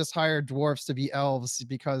also just hire dwarfs to be elves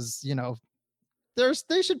because, you know,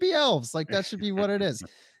 they should be elves. Like that should be what it is.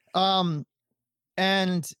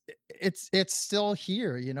 And it's still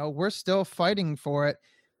here, you know, we're still fighting for it.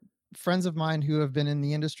 Friends of mine who have been in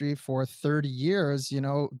the industry for 30 years, you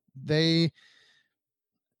know, they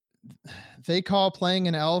call playing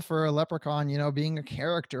an elf or a leprechaun, you know, being a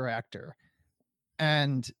character actor.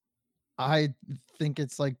 And I think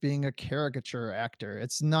it's like being a caricature actor.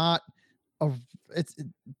 It's not it's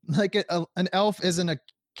like an elf isn't a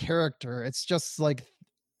character. It's just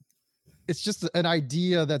an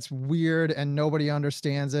idea that's weird and nobody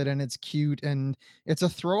understands it, and it's cute and it's a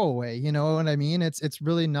throwaway, you know what I mean? It's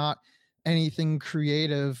really not anything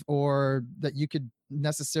creative or that you could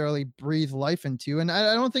necessarily breathe life into. And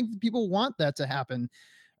I don't think people want that to happen.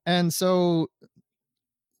 And so,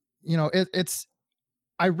 you know,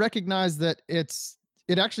 I recognize that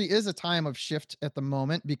it actually is a time of shift at the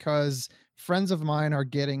moment because friends of mine are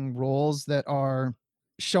getting roles that are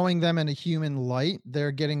showing them in a human light.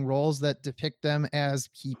 They're getting roles that depict them as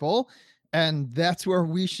people, and that's where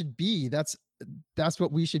we should be. That's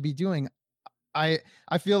what we should be doing. I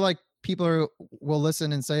feel like people will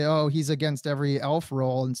listen and say, oh, he's against every elf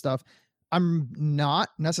role and stuff. I'm not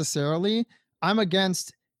necessarily. I'm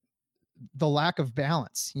against the lack of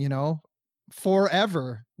balance. You know,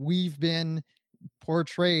 forever we've been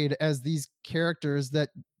portrayed as these characters that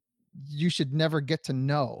you should never get to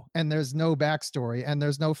know, and there's no backstory and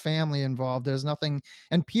there's no family involved. There's nothing.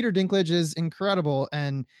 And Peter Dinklage is incredible,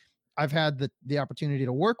 and I've had the opportunity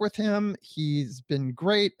to work with him. He's been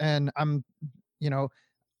great, and I'm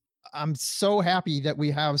so happy that we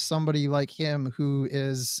have somebody like him who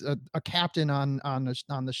is a captain on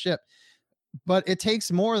the ship. But it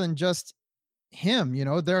takes more than just him. You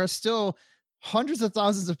know, there are still hundreds of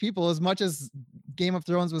thousands of people. As much as Game of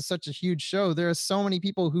Thrones was such a huge show, there are so many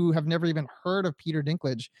people who have never even heard of Peter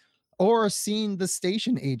Dinklage or seen The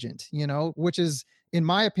Station Agent, you know, which is, in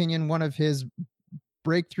my opinion, one of his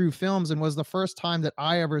breakthrough films, and was the first time that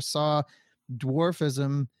I ever saw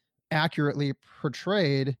dwarfism accurately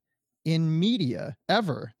portrayed in media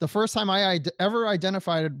ever. The first time I ever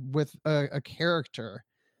identified with a character.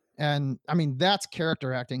 And I mean, that's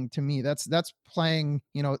character acting to me. That's playing,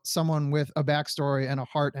 you know, someone with a backstory and a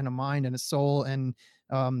heart and a mind and a soul and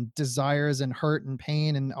desires and hurt and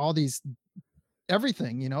pain and all these,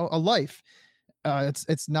 everything, you know, a life.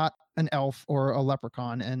 It's not an elf or a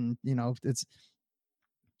leprechaun. And, you know, it's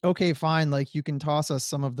okay, fine. Like you can toss us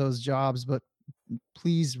some of those jobs, but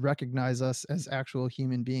please recognize us as actual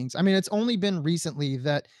human beings. I mean, it's only been recently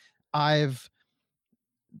that I've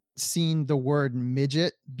seen the word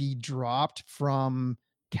midget be dropped from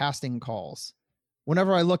casting calls.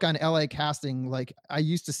 Whenever I look on LA casting, like I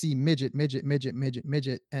used to see midget,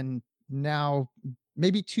 and now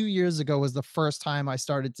maybe 2 years ago was the first time I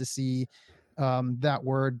started to see that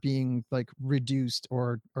word being like reduced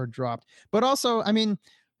or dropped. But also, I mean,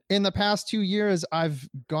 in the past 2 years, I've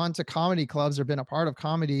gone to comedy clubs or been a part of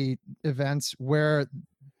comedy events where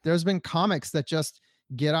there's been comics that just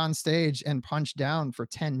get on stage and punch down for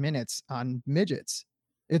 10 minutes on midgets.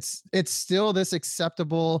 It's still this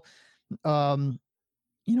acceptable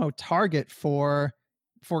target for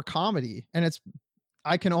comedy. And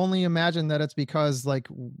I can only imagine that it's because like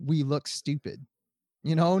we look stupid,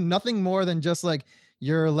 nothing more than just like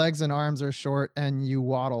your legs and arms are short and you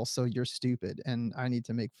waddle, so you're stupid and I need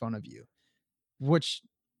to make fun of you. Which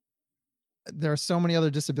there are so many other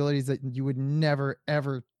disabilities that you would never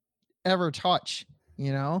ever touch,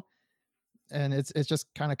 and it's just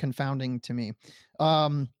kind of confounding to me.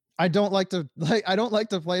 I don't like to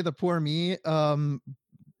play the poor me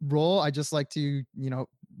role. I just like to,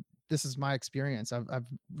 this is my experience. I've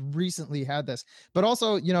recently had this, but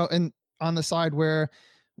also, and on the side where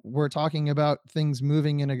we're talking about things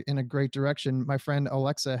moving in a great direction, my friend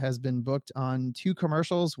Alexa has been booked on 2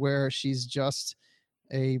 commercials where she's just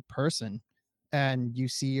a person, and you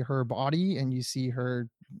see her body and you see her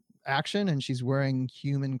action, and she's wearing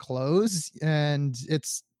human clothes, and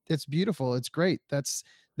it's beautiful. It's great. That's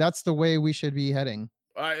the way we should be heading.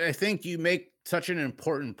 I think you make such an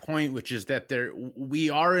important point, which is that we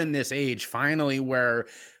are in this age finally where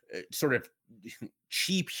sort of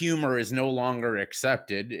cheap humor is no longer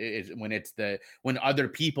accepted. When other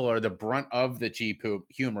people are the brunt of the cheap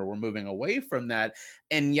humor, we're moving away from that.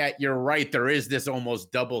 And yet you're right, there is this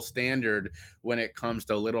almost double standard when it comes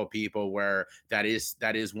to little people, where that is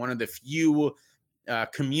one of the few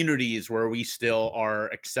communities where we still are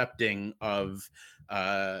accepting of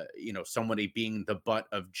somebody being the butt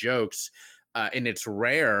of jokes. And it's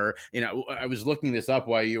rare. I was looking this up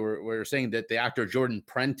while you were saying that the actor Jordan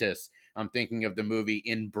Prentice, I'm thinking of the movie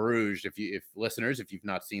In Bruges. If you've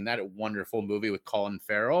not seen that, a wonderful movie with Colin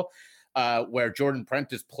Farrell, where Jordan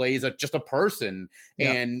Prentice plays just a person.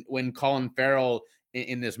 Yeah. And when Colin Farrell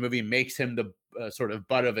in this movie makes him the sort of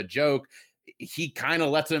butt of a joke, he kind of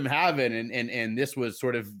lets him have it. And this was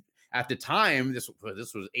sort of, at the time, this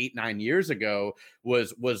was 8-9 years ago,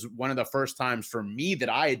 was one of the first times for me that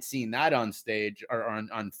I had seen that on stage or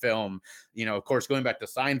on film. Of course, going back to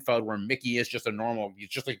Seinfeld, where Mickey is just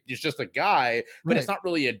he's just a guy, but It's not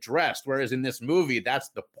really addressed. Whereas in this movie, that's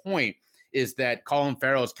the point, is that Colin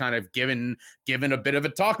Farrell is kind of given a bit of a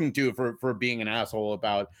talking to for being an asshole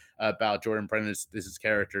about Jordan Prentice's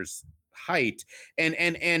character's height,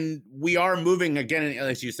 and we are moving again,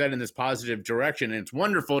 as you said, in this positive direction. And it's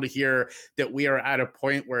wonderful to hear that we are at a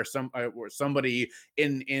point where somebody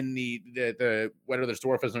in the whether there's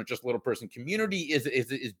dwarfism or just little person community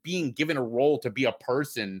is being given a role to be a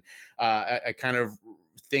person. I kind of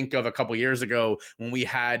think of a couple years ago when we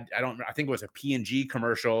had, I think it was a P&G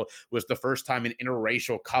commercial, was the first time an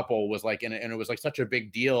interracial couple was like, and it was like such a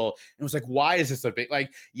big deal. It was like, why is this a big,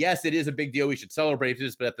 like, yes, it is a big deal, we should celebrate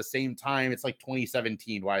this, but at the same time, it's like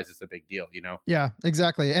 2017. Why is this a big deal? Yeah,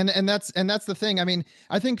 exactly. And that's the thing. I mean,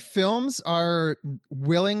 I think films are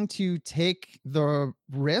willing to take the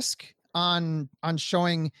risk on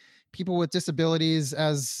showing people with disabilities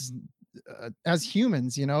as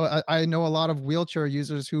humans. I know a lot of wheelchair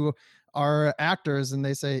users who are actors, and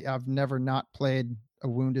they say, I've never not played a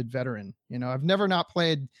wounded veteran. I've never not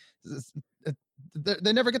played.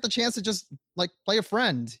 They never get the chance to just like play a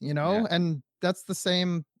friend, Yeah. And that's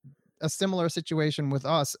a similar situation with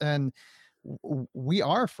us. And we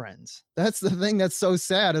are friends. That's the thing that's so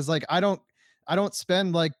sad, is like, I don't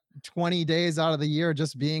spend like 20 days out of the year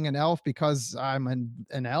just being an elf because I'm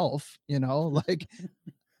an elf, like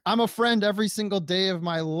I'm a friend every single day of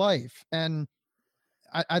my life. And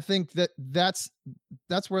I think that's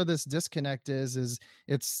where this disconnect is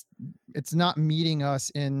it's not meeting us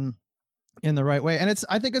in the right way. And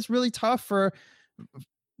I think it's really tough for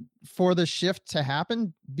the shift to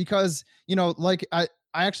happen, because, like I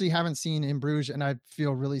actually haven't seen In Bruges, and I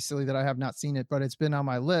feel really silly that I have not seen it, but it's been on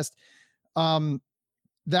my list.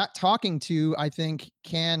 That talking to, I think,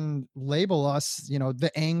 can label us,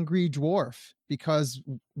 the angry dwarf, because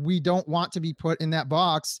we don't want to be put in that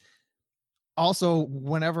box. Also,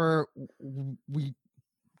 whenever we,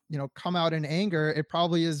 come out in anger, it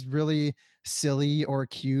probably is really silly or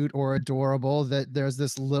cute or adorable that there's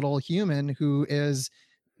this little human who is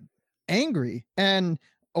angry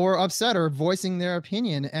or upset or voicing their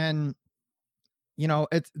opinion. And,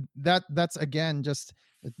 that's again, just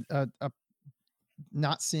a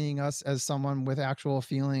not seeing us as someone with actual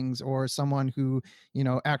feelings, or someone who,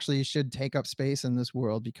 actually should take up space in this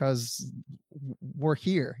world, because we're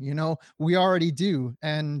here, we already do.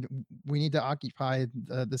 And we need to occupy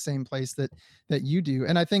the same place that you do.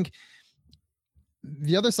 And I think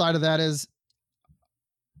the other side of that is,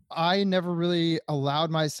 I never really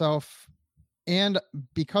allowed myself, and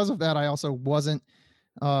because of that, I also wasn't,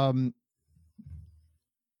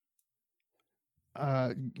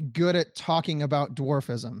 uh, good at talking about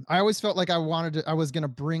dwarfism. I always felt like I was going to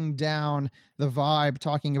bring down the vibe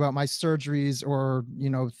talking about my surgeries or,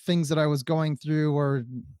 things that I was going through or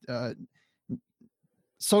uh,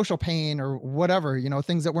 social pain or whatever,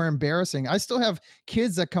 things that were embarrassing. I still have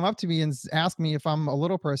kids that come up to me and ask me if I'm a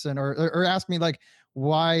little person or ask me like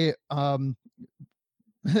why, I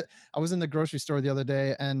was in the grocery store the other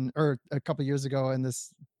day or a couple years ago, and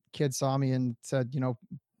this kid saw me and said,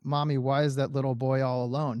 Mommy, why is that little boy all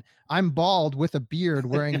alone? I'm bald with a beard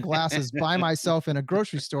wearing glasses by myself in a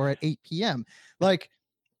grocery store at 8 p.m. Like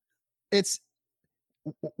it's,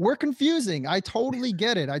 we're confusing. I totally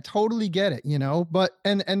get it. But,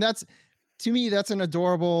 and that's, to me, that's an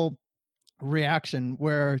adorable reaction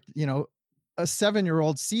where, a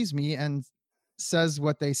 7-year-old sees me and says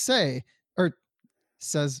what they say or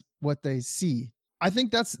says what they see. I think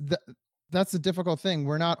that's the difficult thing.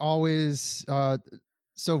 We're not always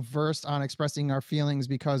so versed on expressing our feelings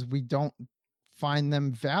because we don't find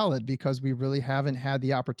them valid, because we really haven't had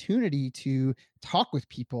the opportunity to talk with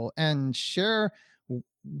people and share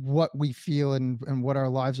what we feel and what our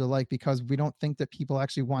lives are like, because we don't think that people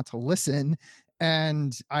actually want to listen.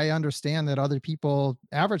 And I understand that other people,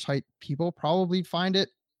 average height people, probably find it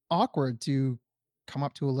awkward to come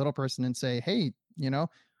up to a little person and say, hey,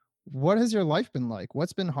 what has your life been like?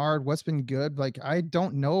 What's been hard? What's been good? Like, I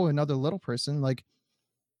don't know another little person. Like,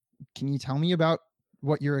 can you tell me about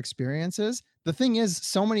what your experience is? The thing is,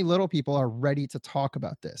 so many little people are ready to talk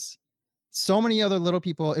about this. So many other little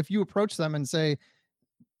people, if you approach them and say,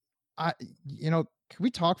 can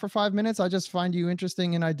we talk for 5 minutes? I just find you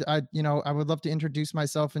interesting. And I would love to introduce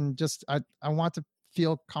myself and just, I want to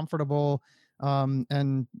feel comfortable. And,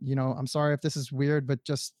 I'm sorry if this is weird, but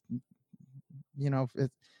just,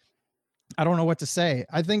 I don't know what to say.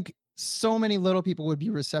 I think so many little people would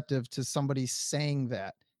be receptive to somebody saying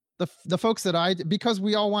that. The folks that because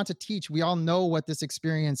we all want to teach, we all know what this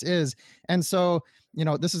experience is. And so,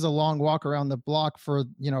 this is a long walk around the block for,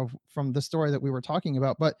 from the story that we were talking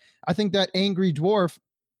about. But I think that angry dwarf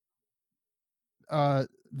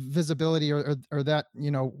visibility or that,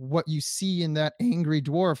 what you see in that angry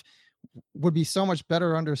dwarf would be so much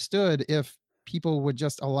better understood if people would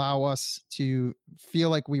just allow us to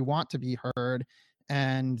feel like we want to be heard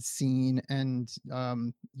and seen and,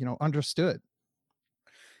 understood.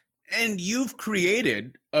 And you've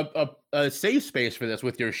created a safe space for this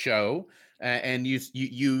with your show, and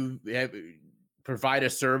you have, provide a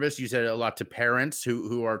service. You said a lot to parents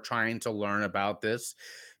who are trying to learn about this.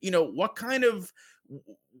 What kind of,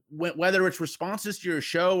 whether it's responses to your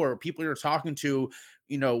show or people you're talking to,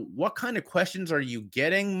 what kind of questions are you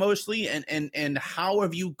getting mostly, and how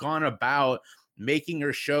have you gone about making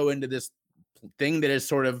your show into this thing that is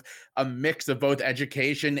sort of a mix of both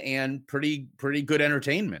education and pretty good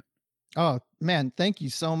entertainment? Oh man, thank you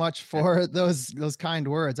so much for those kind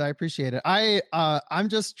words. I appreciate it. I'm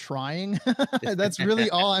just trying. That's really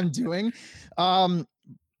all I'm doing.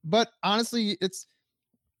 But honestly, it's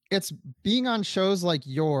being on shows like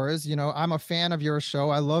yours. I'm a fan of your show.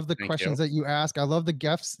 I love the questions that you ask. I love the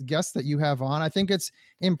guests that you have on. I think it's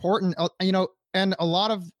important, and a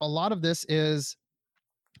lot of this is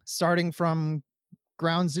starting from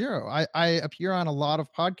ground zero. I appear on a lot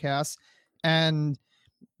of podcasts, and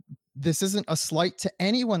this isn't a slight to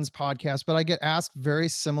anyone's podcast, but I get asked very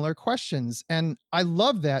similar questions. And I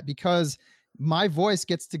love that, because my voice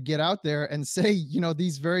gets to get out there and say,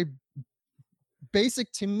 these very basic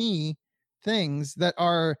to me things that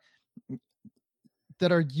are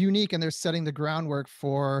unique, and they're setting the groundwork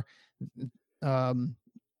for other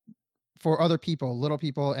people, little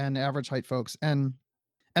people and average height folks. And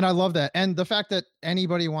I love that. And the fact that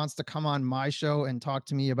anybody wants to come on my show and talk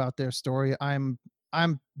to me about their story, I'm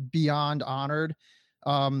beyond honored.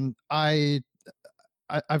 I've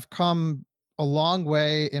come a long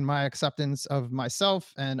way in my acceptance of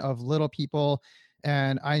myself and of little people.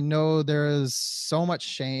 And I know there is so much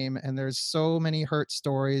shame, and there's so many hurt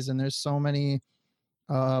stories, and there's so many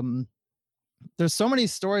stories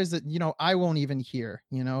that, I won't even hear,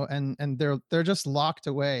 and they're just locked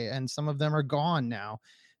away, and some of them are gone now.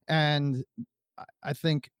 And I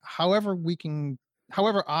think however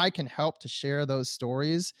I can help to share those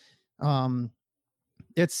stories,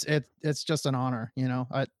 it's just an honor.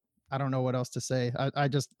 I don't know what else to say. I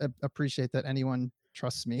just appreciate that anyone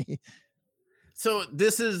trusts me. So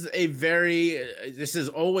this is this is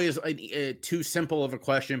always too simple of a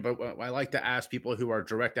question, but I like to ask people who are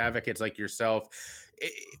direct advocates like yourself,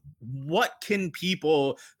 what can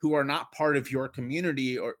people who are not part of your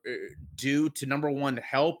community or do to, number one,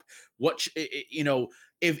 help? What,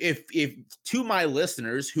 if to my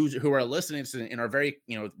listeners who are listening to and are very,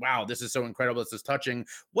 wow, this is so incredible, this is touching,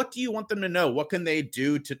 what do you want them to know? What can they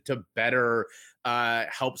do to better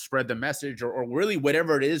help spread the message, or really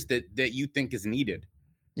whatever it is that you think is needed?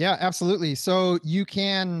 Yeah, absolutely. So you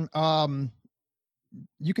can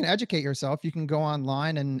educate yourself. You can go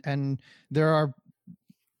online, and there are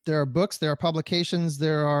books, there are publications,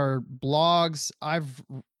 there are blogs. I've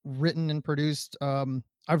written and produced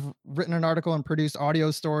I've written an article and produced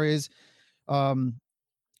audio stories from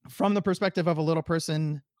the perspective of a little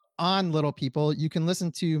person on little people. You can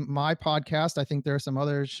listen to my podcast. I think there are some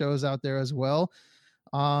other shows out there as well.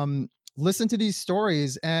 Listen to these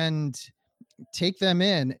stories and take them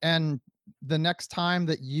in, and the next time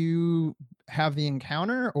that you have the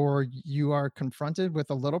encounter or you are confronted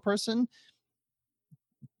with a little person,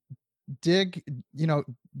 dig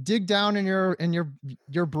down in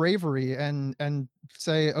your bravery and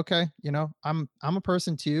say, okay, I'm a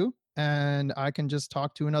person too, and I can just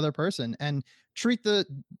talk to another person, and treat the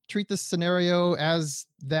scenario as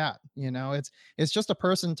that. It's just a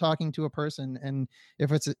person talking to a person. And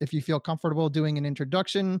if you feel comfortable doing an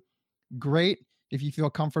introduction, great. If you feel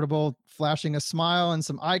comfortable flashing a smile and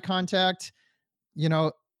some eye contact,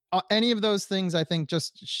 any of those things, I think,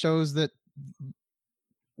 just shows that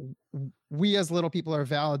we as little people are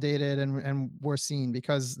validated and we're seen,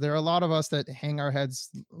 because there are a lot of us that hang our heads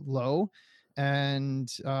low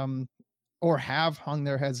and or have hung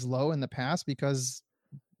their heads low in the past because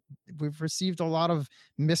we've received a lot of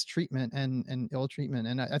mistreatment and ill treatment.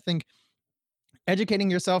 And I think educating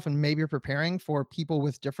yourself and maybe preparing for people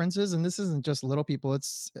with differences, and this isn't just little people,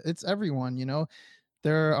 it's everyone.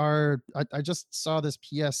 There are, I just saw this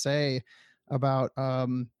PSA about I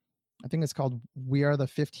think it's called We Are the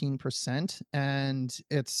 15%, and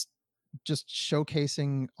it's just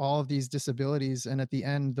showcasing all of these disabilities. And at the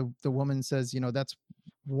end, the woman says, that's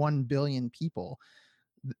 1 billion people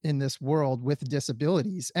in this world with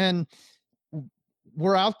disabilities. And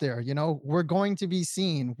we're out there, we're going to be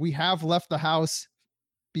seen. We have left the house.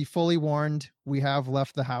 Be fully warned. We have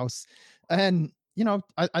left the house. And,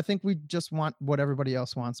 I think we just want what everybody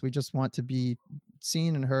else wants. We just want to be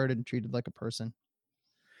seen and heard and treated like a person.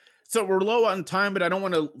 So we're low on time, but I don't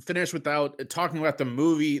want to finish without talking about the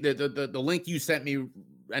movie, the link you sent me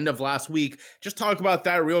end of last week. Just talk about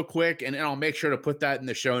that real quick, and I'll make sure to put that in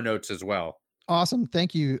the show notes as well. Awesome.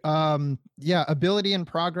 Thank you.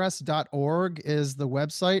 abilityandprogress.org is the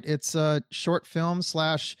website. It's a short film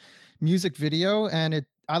 / music video. And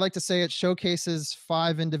I like to say it showcases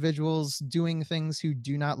 5 individuals doing things who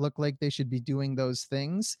do not look like they should be doing those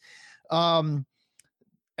things.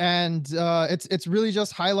 It's really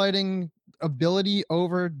just highlighting ability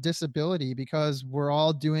over disability, because we're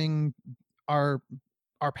all doing our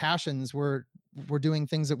passions. We're doing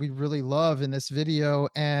things that we really love in this video.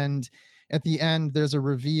 And at the end, there's a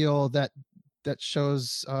reveal that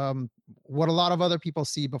shows what a lot of other people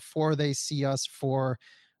see before they see us for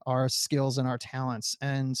our skills and our talents.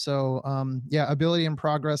 And so,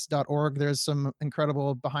 abilityandprogress.org. There's some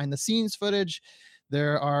incredible behind the scenes footage.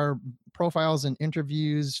 There are profiles and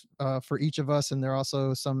interviews for each of us, and there are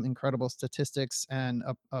also some incredible statistics and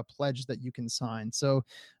a pledge that you can sign. So,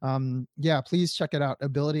 please check it out,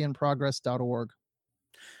 abilityandprogress.org.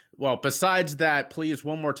 Well, besides that, please,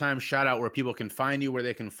 one more time, shout out where people can find you, where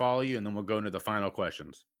they can follow you, and then we'll go into the final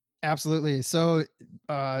questions. Absolutely. So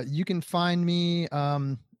you can find me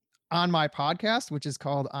on my podcast, which is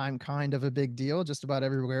called I'm Kind of a Big Deal, just about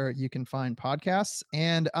everywhere you can find podcasts,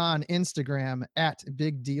 and on Instagram at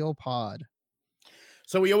Big Deal Pod.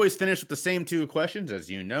 So we always finish with the same 2 questions, as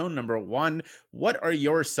you know. Number 1, what are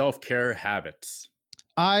your self-care habits?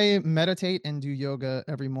 I meditate and do yoga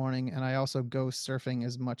every morning, and I also go surfing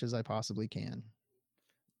as much as I possibly can.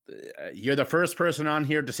 You're the first person on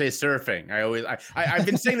here to say surfing. I've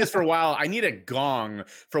been saying this for a while. I need a gong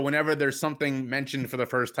for whenever there's something mentioned for the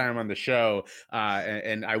first time on the show.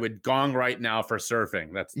 And I would gong right now for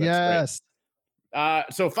surfing. That's yes.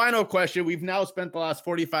 Great. So final question. We've now spent the last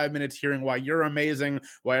 45 minutes hearing why you're amazing,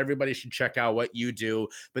 why everybody should check out what you do.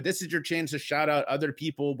 But this is your chance to shout out other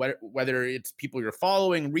people, whether it's people you're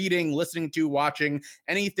following, reading, listening to, watching,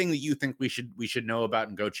 anything that you think we should know about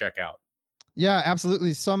and go check out. Yeah,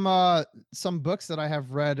 absolutely. Some books that I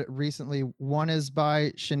have read recently. One is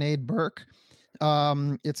by Sinead Burke.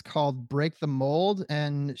 It's called Break the Mold,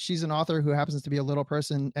 and she's an author who happens to be a little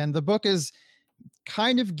person. And the book is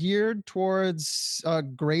kind of geared towards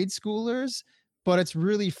grade schoolers, but it's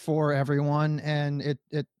really for everyone. And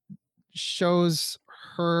it shows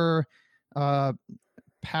her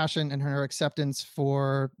passion and her acceptance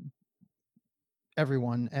for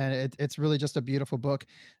everyone, and it's really just a beautiful book.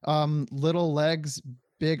 Little Legs,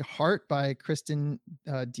 Big Heart by Kristen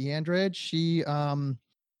DeAndre.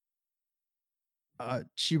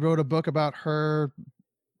 She wrote a book about her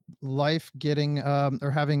life getting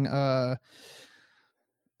or having oh,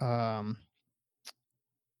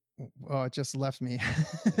 it just left me.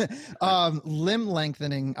 Limb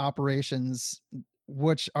lengthening operations,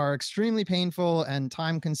 which are extremely painful and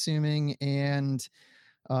time consuming, and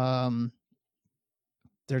they're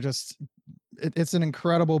just it's an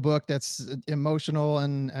incredible book that's emotional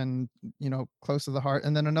and close to the heart.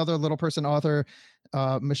 And then another Little Person author,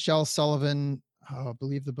 Michelle Sullivan, I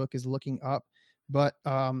believe the book is Looking Up, but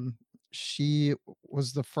she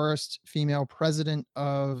was the first female president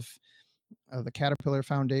of the Caterpillar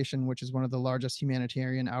Foundation, which is one of the largest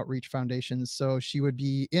humanitarian outreach foundations. So she would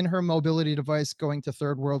be in her mobility device going to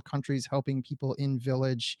third world countries, helping people in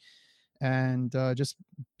village, and just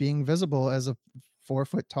being visible as a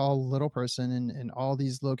 4-foot tall little person in all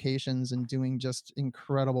these locations and doing just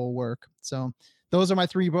incredible work. So those are my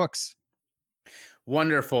 3 books.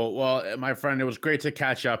 Wonderful. Well, my friend, it was great to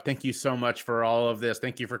catch up. Thank you so much for all of this.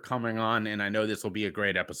 Thank you for coming on. And I know this will be a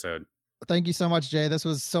great episode. Thank you so much, Jay. This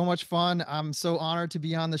was so much fun. I'm so honored to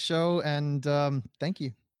be on the show, and thank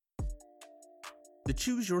you. The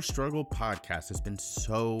Choose Your Struggle podcast has been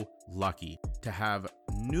so lucky to have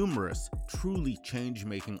numerous truly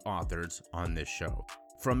change-making authors on this show.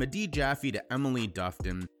 From Adee Jaffe to Emily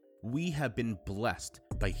Dufton, we have been blessed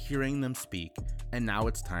by hearing them speak, and now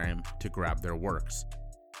it's time to grab their works.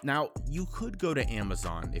 Now, you could go to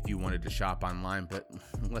Amazon if you wanted to shop online, but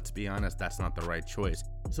let's be honest, that's not the right choice.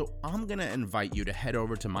 So I'm going to invite you to head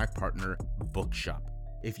over to my partner, Bookshop.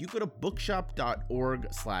 If you go to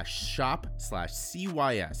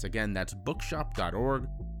bookshop.org/shop/CYS, again, that's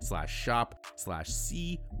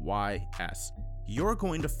bookshop.org/shop/CYS, you're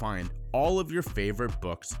going to find all of your favorite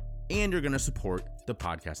books, and you're going to support the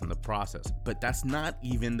podcast in the process. But that's not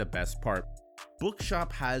even the best part.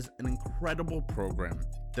 Bookshop has an incredible program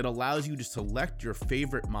that allows you to select your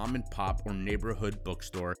favorite mom and pop or neighborhood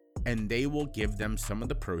bookstore, and they will give them some of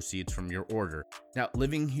the proceeds from your order. Now,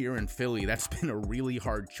 living here in Philly, that's been a really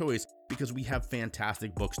hard choice because we have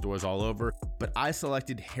fantastic bookstores all over, but I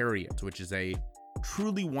selected Harriet, which is a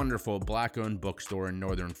truly wonderful Black-owned bookstore in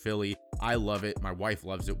Northern Philly. I love it. My wife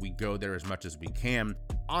loves it. We go there as much as we can.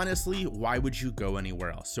 Honestly, why would you go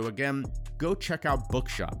anywhere else? So again, go check out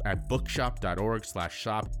Bookshop at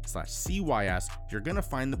bookshop.org/shop/CYS. You're going to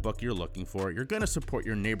find the book you're looking for. You're going to support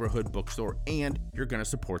your neighborhood bookstore, and you're going to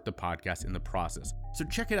support the podcast in the process. So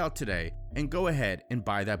check it out today and go ahead and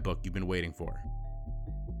buy that book you've been waiting for.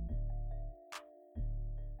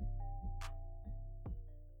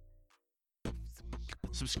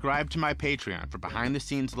 Subscribe to my Patreon for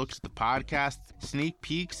behind-the-scenes looks at the podcast, sneak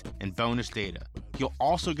peeks, and bonus data. You'll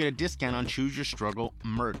also get a discount on Choose Your Struggle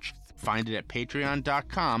merch. Find it at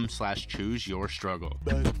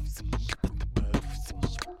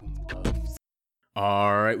patreon.com/chooseyourstruggle.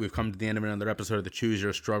 All right, we've come to the end of another episode of the Choose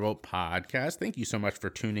Your Struggle podcast. Thank you so much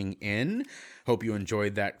for tuning in. Hope you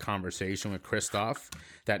enjoyed that conversation with Christoph.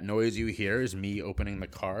 That noise you hear is me opening the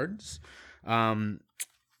cards.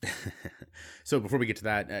 So before we get to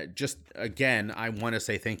that, just again, I want to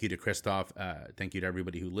say thank you to Christoph. Thank you to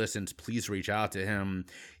everybody who listens. Please reach out to him.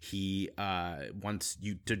 He wants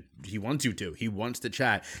you to. He wants to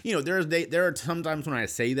chat. You know, there are sometimes when I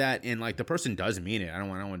say that and like the person does mean it. I don't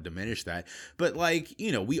want to diminish that. But like,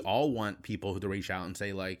 you know, we all want people to reach out and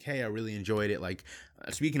say like, hey, I really enjoyed it. Like,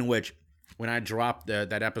 speaking of which, when I dropped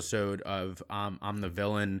that episode of I'm the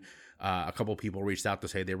Villain, a couple people reached out to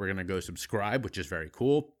say they were going to go subscribe, which is very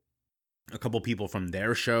cool. A couple people from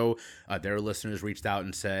their show, their listeners reached out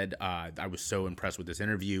and said, I was so impressed with this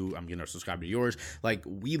interview. I'm going to subscribe to yours. Like,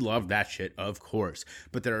 we love that shit, of course.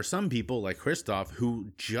 But there are some people like Christoph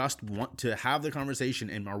who just want to have the conversation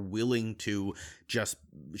and are willing to just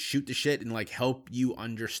shoot the shit and like help you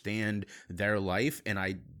understand their life. And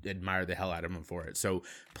I admire the hell out of them for it. So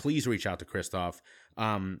please reach out to Christoph.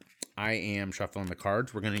 I am shuffling the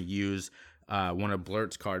cards. We're going to use one of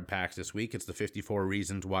Blurt's card packs this week. It's the 54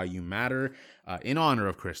 Reasons Why You Matter, in honor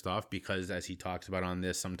of Christoph, because as he talks about on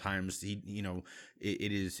this, sometimes he, you know,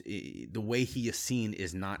 the way he is seen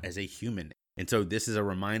is not as a human. And so this is a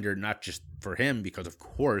reminder, not just for him, because of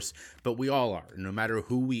course, but we all are. No matter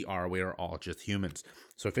who we are all just humans.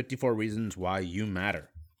 So 54 Reasons Why You Matter.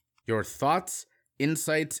 Your thoughts,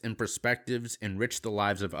 insights, and perspectives enrich the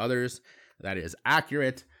lives of others. That is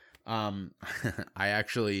accurate. I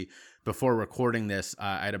actually, before recording this,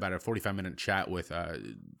 I had about a 45-minute chat with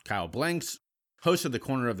Kyle Blanks, host of the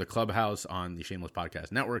Corner of the Clubhouse on the Shameless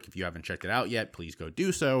Podcast Network. If you haven't checked it out yet, please go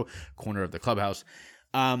do so. Corner of the Clubhouse.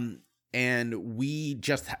 and we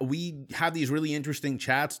have these really interesting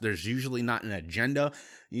chats. There's usually not an agenda.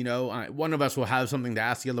 One of us will have something to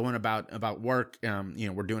ask the other one about work.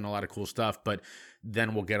 We're doing a lot of cool stuff, but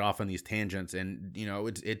then we'll get off on these tangents, and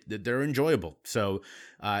they're enjoyable. So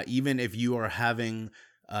even if you are having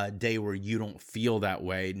a day where you don't feel that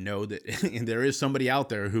way, know that there is somebody out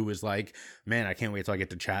there who is like, man, I can't wait till I get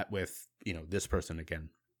to chat with this person again.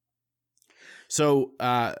 So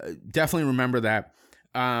definitely remember that.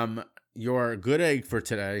 Your good egg for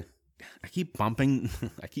today, I keep bumping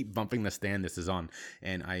the stand this is on,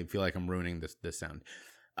 and I feel like I'm ruining this sound.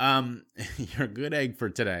 Your good egg for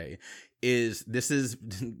today is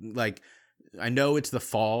like, I know it's the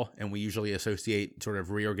fall and we usually associate sort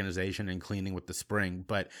of reorganization and cleaning with the spring,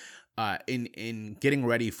 but in getting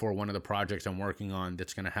ready for one of the projects I'm working on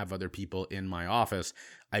that's going to have other people in my office,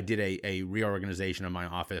 I did a reorganization of my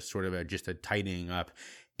office, sort of just a tidying up,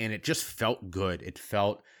 and it just felt good. It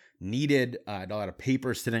felt needed. I had a lot of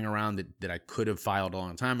paper sitting around that I could have filed a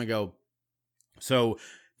long time ago. So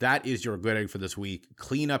that is your good egg for this week.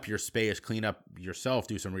 Clean up your space, clean up yourself,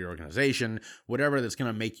 do some reorganization, whatever that's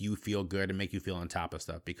going to make you feel good and make you feel on top of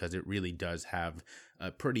stuff, because it really does have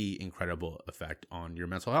a pretty incredible effect on your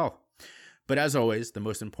mental health. But as always, the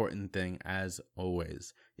most important thing, as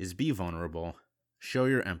always, is be vulnerable, show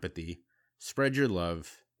your empathy, spread your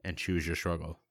love, and choose your struggle.